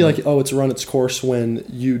All-Star, by say the way. like, oh, it's run its course when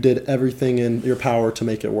you did everything in your power to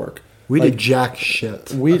make it work. We like, did jack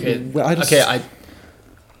shit. We Okay, I just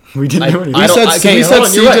We didn't do anything. We said- we said hold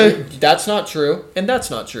on, you're CJ right. That's not true, and that's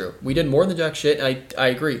not true. We did more than jack shit, and I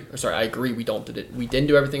agree. Or sorry, I agree. We didn't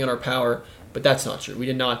do everything in our power, but that's not true. We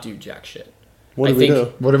did not do jack shit. what I did we think-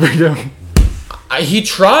 do? What did we do? He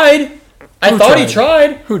tried. I Who thought tried? he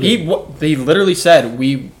tried. Who did? He literally said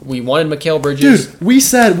we wanted Mikal Bridges. Dude, we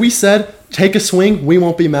said take a swing. We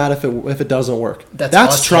won't be mad if it doesn't work. That's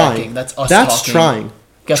us trying. talking. That's us That's talking. trying.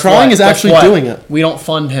 Guess trying what? is Guess actually what? doing it. We don't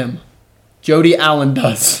fund him. Jody Allen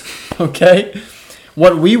does. Okay?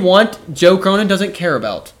 What we want, Joe Cronin doesn't care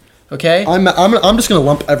about. Okay? I'm just gonna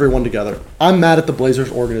lump everyone together. I'm mad at the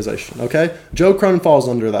Blazers organization. Okay, Joe Cronin falls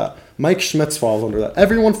under that. Mike Schmitz falls under that.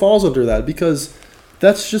 Everyone falls under that because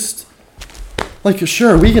that's just like,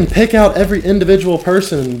 sure, we can pick out every individual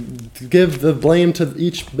person and give the blame to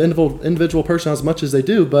each individual person as much as they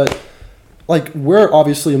do, but like, we're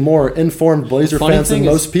obviously more informed Blazer Funny fans than thing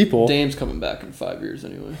is, most people. Dame's coming back in 5 years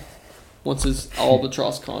anyway. Once his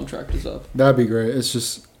albatross contract is up. That'd be great. It's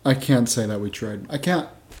just I can't say that we tried. I can't.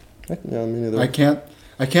 Yeah, me neither. I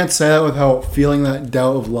can't say that without feeling that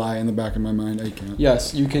doubt of lie in the back of my mind. I can't.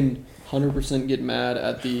 Yes, you can 100% get mad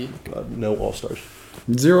at the... God, no All Stars.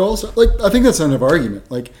 0 All-Star. Like, I think that's the end of argument.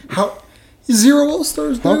 Like, how 0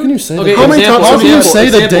 All-Stars, dude. How can you say Okay, that? How many example, top- How can you example, say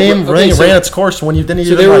that example. Dame Okay, so- ran its course when you didn't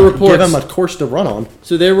So even there were like, give reports. him a course to run on?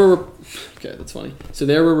 So there were. Okay, that's funny. So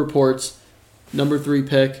there were reports. Number 3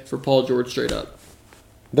 pick for Paul George straight up.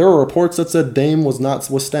 There were reports that said Dame was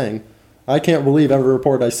staying. I can't believe every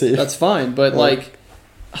report I see. That's fine, but Yeah. like,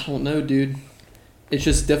 I don't know, dude. It's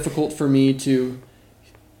just difficult for me to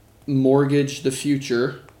mortgage the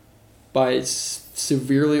future by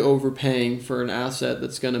severely overpaying for an asset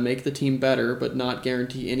that's going to make the team better but not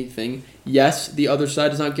guarantee anything. Yes, the other side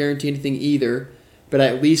does not guarantee anything either, but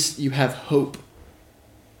at least you have hope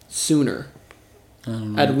sooner. I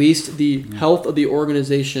don't know. At least the health of the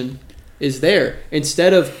organization is there.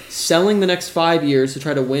 Instead of selling the next 5 years to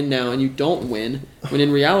try to win now and you don't win, when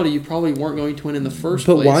in reality you probably weren't going to win in the first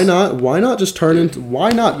But place. why not? Why not just turn into?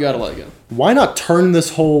 Why not? You got to let it go. Why not turn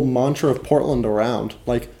this whole mantra of Portland around?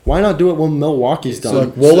 Like, why not do it when Milwaukee's done?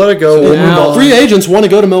 So, we'll let it go. so We'll now- move on. Free agents want to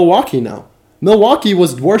go to Milwaukee now. Milwaukee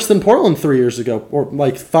was worse than Portland 3 years ago, or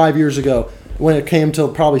like 5 years ago, when it came to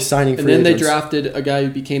probably signing free And then agents. they drafted a guy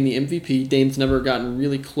who became the MVP. Dame's never gotten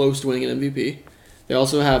really close to winning an MVP. They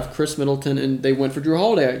also have Chris Middleton, and they went for Drew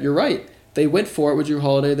Holiday. You're right. They went for it with Drew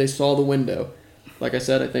Holiday. They saw the window. Like I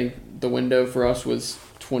said, I think the window for us was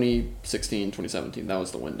 2016, 2017. That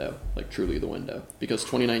was the window, like truly the window. Because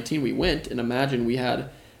 2019 we went, and imagine we had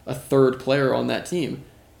a third player on that team.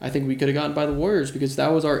 I think we could have gotten by the Warriors because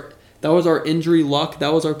that was our injury luck.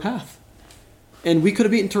 That was our path. And we could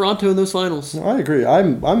have beaten Toronto in those finals. I agree.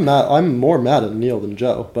 I'm mad. I'm more mad at Neil than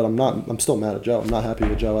Joe, but I'm not. I'm still mad at Joe. I'm not happy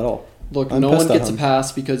with Joe at all. Look, I'm no one pissed at gets a him.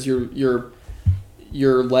 pass because you're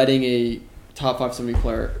letting a top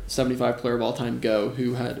 75 player of all time go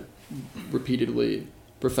who had repeatedly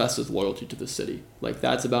professed his loyalty to the city. Like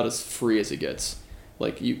that's about as free as it gets.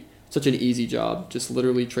 Like such an easy job. Just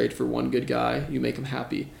literally trade for one good guy. You make him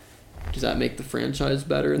happy. Does that make the franchise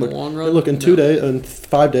better in the long run? Look, in No.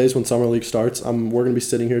 5 days when Summer League starts, we're going to be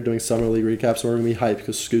sitting here doing Summer League recaps, and we're going to be hyped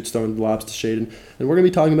because Scoot's throwing lobs to Shaden, and we're going to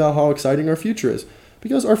be talking about how exciting our future is.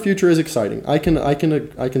 Because our future is exciting. I can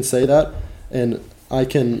say that, and I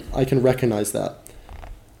can recognize that.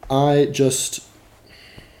 I don't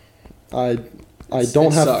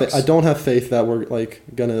sucks. have faith that we're like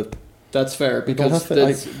gonna. That's fair don't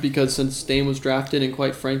have because since Dame was drafted, and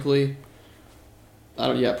quite frankly,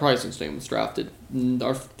 probably since Dame was drafted,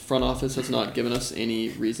 our front office has not given us any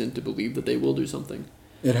reason to believe that they will do something.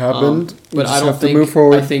 It happened. We But just I don't have to think. move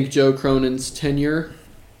forward. I think Joe Cronin's tenure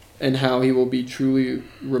and how he will be truly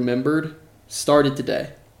remembered started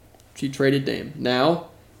today. He traded Dame. Now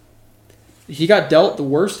he got dealt the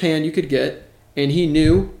worst hand you could get, and he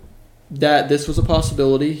knew that this was a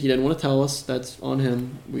possibility. He didn't want to tell us. That's on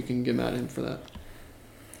him. We can get mad at him for that.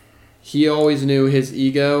 He always knew his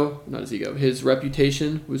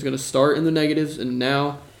reputation was going to start in the negatives, and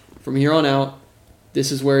now, from here on out,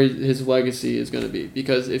 this is where his legacy is going to be.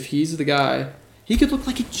 Because if he's the guy, he could look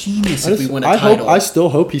like a genius if we win a title. I still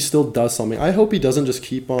hope he still does something. I hope he doesn't just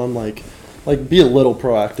keep on like be a little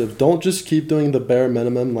proactive. Don't just keep doing the bare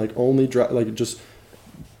minimum. Like only just.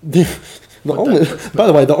 By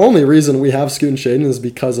the way, the only reason we have Scoot and Shaden is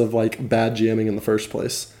because of like bad GMing in the first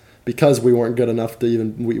place. Because we weren't good enough to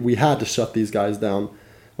even we had to shut these guys down.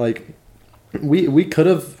 Like we could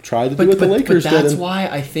have tried to do what the Lakers did. That's why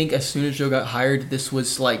I think as soon as Joe got hired, this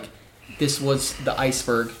was the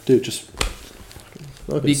iceberg. Dude, just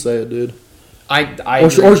fucking say it, dude. I'm not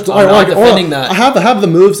Or defending that. have the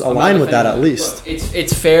moves align with that at least. Look,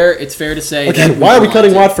 it's fair. It's fair to say. Again, that why are we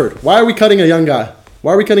cutting wanted- Watford? Why are we cutting a young guy?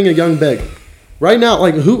 Why are we cutting a young big? Right now,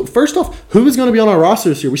 like who? First off, who is going to be on our roster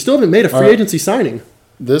this year? We still haven't made a free agency signing.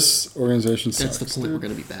 This organization sucks. That's the point. We're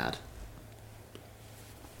going to be bad.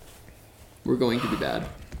 We're going to be bad.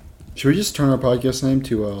 Should we just turn our podcast name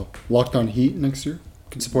to Locked On Heat next year?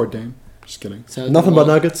 Can support Dame. Just kidding. Nothing but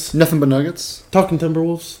Nuggets. Nothing but Nuggets. Talking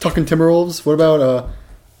Timberwolves. Talking Timberwolves. What about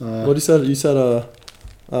What you said? You said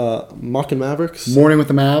Mocking Mavericks. Morning with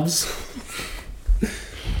the Mavs?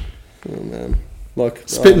 Oh man, look.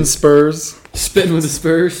 Spitting Spurs. Spitting with the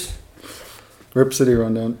Spurs. Rip City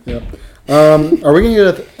Rundown. Yep. Are we gonna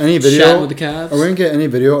get any video? Chatting with the Cavs. Are we gonna get any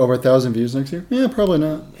video over 1,000 views next year? Yeah, probably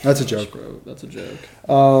not. That's a joke. Bro, that's a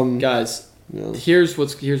joke. Guys, Yeah. here's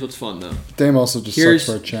what's fun though. Dame also just Here's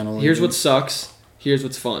sucks for a channel. Here's lately. what sucks. Here's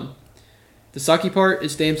what's fun. The sucky part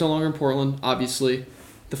is Dame's no longer in Portland, obviously.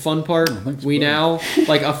 The fun part, thanks, we bro. now,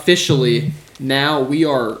 like officially, now we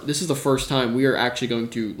are, this is the first time we are actually going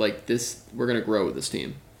to, like this, we're going to grow with this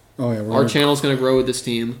team. Oh yeah, we're Our gonna- channel's going to grow with this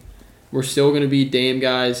team. We're still going to be Dame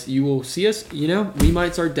guys. You will see us, we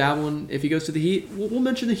might start dabbling. If he goes to the Heat, we'll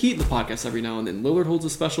mention the Heat in the podcast every now and then. Lillard holds a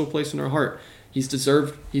special place in our heart. He's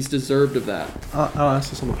deserved of that. I'll ask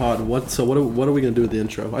this on the pod. What are we going to do with the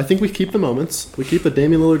intro? I think we keep the moments. We keep the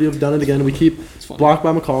Damian Lillard. You've done it again. We keep blocked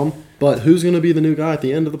by McCollum. But who's going to be the new guy at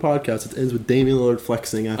the end of the podcast? It ends with Damian Lillard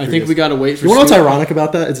flexing. I think we got to wait for. You want to know what's ironic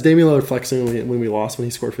about that? It's Damian Lillard flexing when we lost, when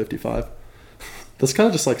he scored 55. This kind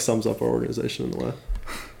of just like sums up our organization in a way.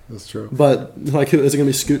 That's true. But like, is it going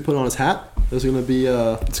to be Scoot putting on his hat? Is it going to be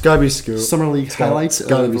it's got to be Scoot. Summer League highlights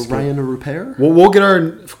of Ryan Rupert? We'll get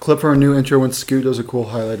our clip for our new intro when Scoot does a cool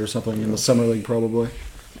highlight or something in the Summer League probably.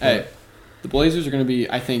 Hey, the Blazers are going to be,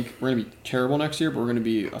 I think, we're going to be terrible next year, but we're going to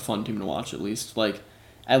be a fun team to watch at least. Like,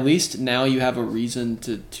 at least now you have a reason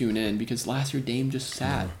to tune in because last year Dame just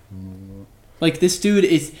sat. Like, this dude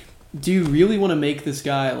is, do you really want to make this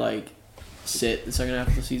guy, like, sit the second half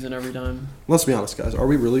of the season every time? Let's be honest, guys. Are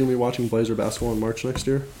we really going to be watching Blazer basketball in March next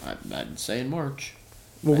year? I'd say in March.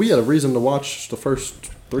 Well, we had a reason to watch the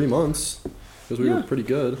first 3 months because we were pretty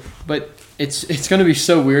good. But it's going to be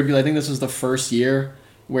so weird because I think this is the first year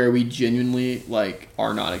where we genuinely like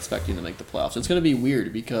are not expecting to make the playoffs. It's going to be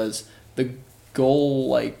weird because the goal,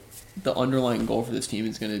 like the underlying goal for this team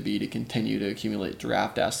is going to be to continue to accumulate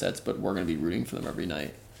draft assets, but we're going to be rooting for them every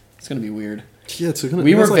night. It's going to be weird. Yeah,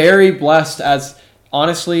 we were very blessed as,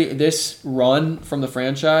 honestly, this run from the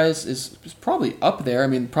franchise is probably up there. I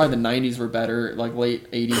mean, probably the 90s were better, like late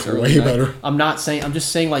 80s, early 90s. Way better. I'm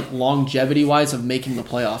just saying like longevity-wise of making the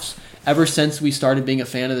playoffs. Ever since we started being a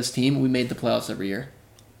fan of this team, we made the playoffs every year.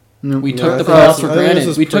 We took the playoffs for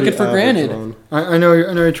granted. We took it for granted. I know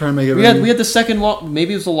you're trying to make it. We had the second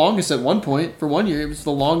maybe it was the longest at one point for 1 year. It was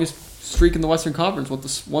the longest streak in the Western Conference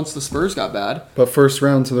once the Spurs got bad. But first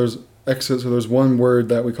round, so there's exit. So there's one word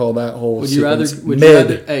that we call that whole. Would sequence.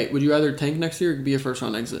 you rather tank next year or be a first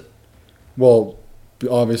round exit? Well,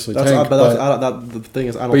 obviously tank. The thing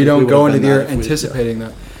is, I don't. But you don't go into the year anticipating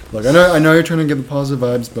that. Look, I know you're trying to give the positive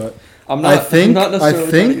vibes, but I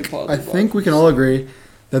think we can all agree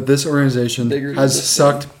that this organization has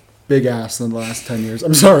sucked big ass in the last 10 years.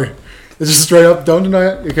 I'm sorry. It's just straight up. Don't deny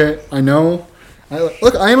it. Okay, I know.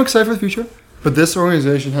 Look, I am excited for the future, but this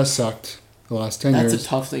organization has sucked the last 10 years. That's a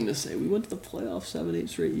tough thing to say. We went to the playoffs 7-8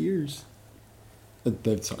 straight years.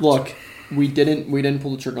 They've sucked. Look, we didn't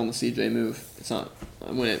pull the trigger on the CJ move. It's not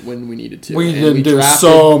when we needed to. We didn't do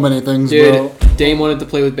so many things, dude, bro. Dame wanted to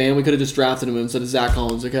play with Bam. We could have just drafted him instead of Zach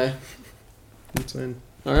Collins, okay? Insane.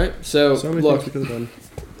 All right, so many look. things we could have done.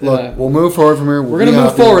 Look, we'll move forward from here. We're going to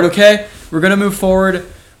move forward, okay? We're going to move forward.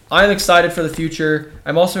 I'm excited for the future.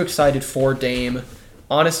 I'm also excited for Dame.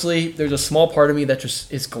 Honestly, there's a small part of me that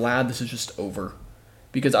just is glad this is just over.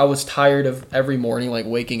 Because I was tired of every morning like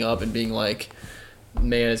waking up and being like,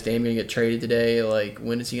 man, is Dame going to get traded today? Like,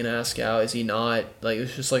 when is he going to ask out? Is he not? Like,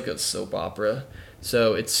 it's just like a soap opera.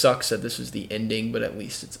 So it sucks that this is the ending, but at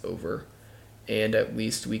least it's over. And at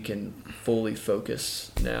least we can fully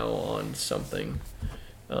focus now on something.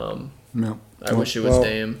 No. I wish it was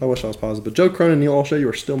Dame. I wish I was positive. But Joe Cronin and Neil Olshey, you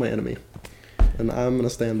are still my enemy. And I'm going to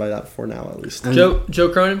stand by that for now, at least. Joe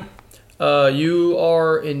Cronin, you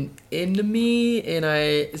are an enemy. And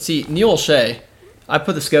I see Neil Olshey. I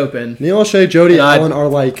put the scope in. Neil Olshey, Jody Allen are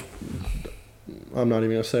like, I'm not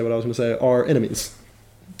even going to say what I was going to say, are enemies.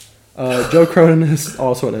 Joe Cronin is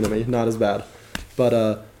also an enemy. Not as bad.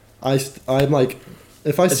 But I'm like,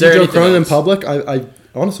 if I see Joe Cronin in public, I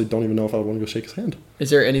honestly don't even know if I would want to go shake his hand. Is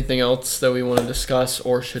there anything else that we want to discuss,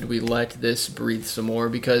 or should we let this breathe some more?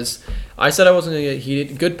 Because I said I wasn't going to get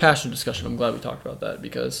heated. Good, passionate discussion. I'm glad we talked about that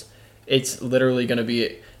because it's literally going to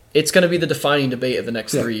be the defining debate of the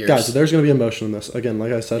next 3 years. Guys, there's going to be emotion in this. Again,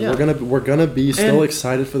 like I said, we're gonna be still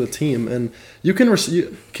excited for the team, and you can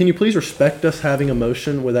you please respect us having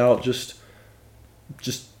emotion without just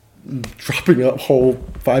dropping a whole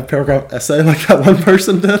 5-paragraph essay like that one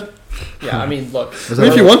person did. Yeah, I mean, look.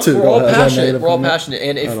 If you want to, we're all passionate. We're all passionate,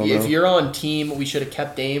 and if you're on team, we should have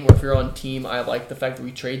kept Dame. Or if you're on team, I like the fact that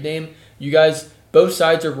we trade Dame. You guys, both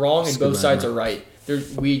sides are wrong and both sides are right.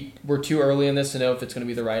 We're too early in this to know if it's going to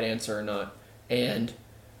be the right answer or not. And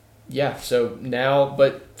yeah, so now,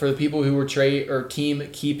 but for the people who were trade or team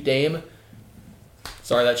keep Dame,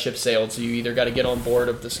 sorry, that ship sailed. So you either got to get on board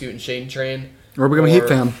of the Scoot and Shaden train, or become a Heat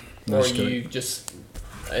fan, or you just.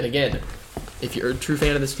 And again, if you're a true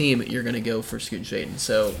fan of this team, you're going to go for Scoot and Shaden.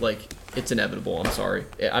 So, like, it's inevitable. I'm sorry.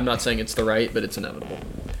 I'm not saying it's the right, but it's inevitable.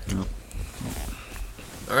 No.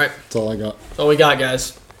 All right. That's all I got. That's all we got,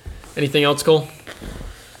 guys. Anything else, Cole?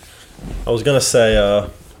 I was going to say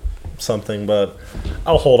something, but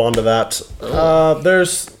I'll hold on to that. You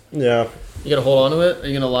going to hold on to it? Are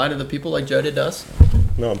you going to lie to the people like Joe did to us?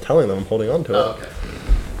 No, I'm telling them I'm holding on to it. Oh, okay.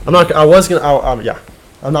 I'm not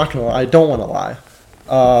going to lie.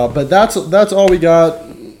 But that's all we got.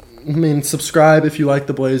 I mean, subscribe if you like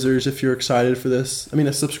the Blazers, if you're excited for this. I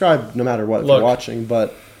mean, subscribe no matter what if you're watching,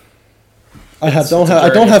 but I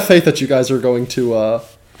don't have faith that you guys are going to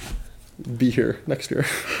be here next year.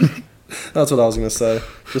 That's what I was going to say.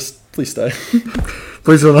 Just please stay.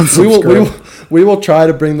 Please don't unsubscribe. We will try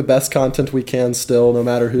to bring the best content we can still, no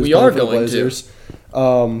matter who's playing for the Blazers.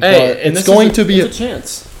 It's going to be a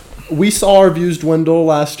chance. We saw our views dwindle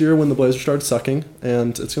last year when the Blazers started sucking,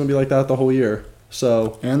 and it's going to be like that the whole year.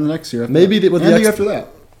 So and the next year, maybe the year after that,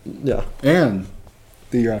 yeah, and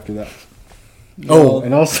the year after that. Oh,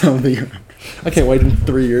 and also the year. I can't wait in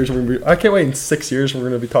 3 years. I can't wait in 6 years. We're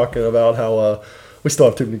going to be talking about how we still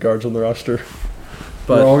have too many guards on the roster.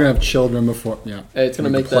 But we're all going to have children before. Yeah, hey, it's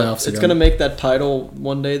going to make that. It's going to make that title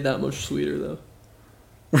one day that much sweeter, though.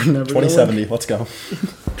 We're never 2070. Let's go.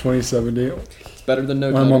 2070. It's better than no.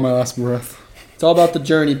 I'm on my last breath. It's all about the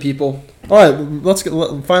journey, people. All right, let's get.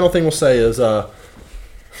 Final thing we'll say is.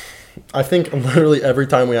 I think literally every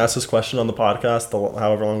time we ask this question on the podcast,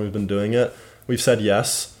 however long we've been doing it, we've said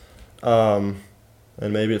yes. And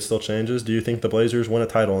maybe it still changes. Do you think the Blazers win a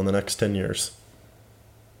title in the next 10 years?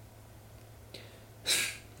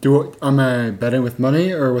 Am I betting with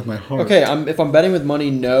money or with my heart? Okay, if I'm betting with money,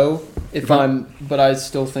 no. But I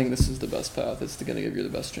still think this is the best path. It's going to give you the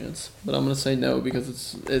best chance. But I'm going to say no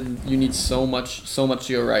because you need so much to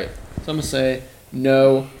go right. So I'm going to say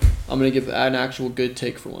no. I'm going to give an actual good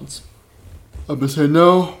take for once. I'm going to say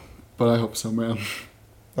no, but I hope so, man.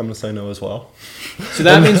 I'm going to say no as well. So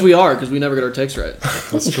that means we are, because we never get our takes right.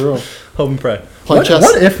 That's true. Hope and pray. What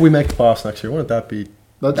if we make the playoffs next year? Wouldn't that be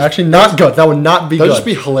actually not good? That would not be good. That would just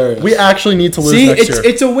be hilarious. We actually need to lose next year.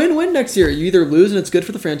 It's a win-win next year. You either lose and it's good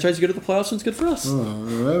for the franchise, you go to the playoffs and it's good for us.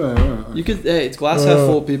 It's glass half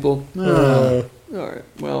full, people. All right.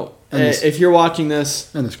 Well, if you're watching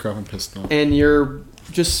this. And this crap, I'm pissed off. And you're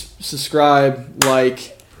just subscribe,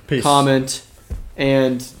 like, peace. Comment,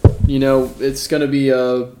 and it's going to be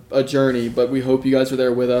a journey, but we hope you guys are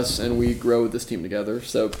there with us and we grow this team together.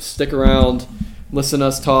 So stick around, listen to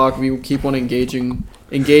us talk. We keep on engage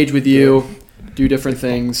with you, do different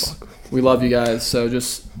things. We love you guys. So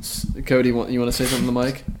just, Cody, you want to say something to the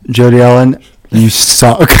mic? Jody Allen, you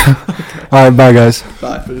suck. All right, bye, guys.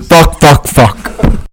 Bye. Fuck.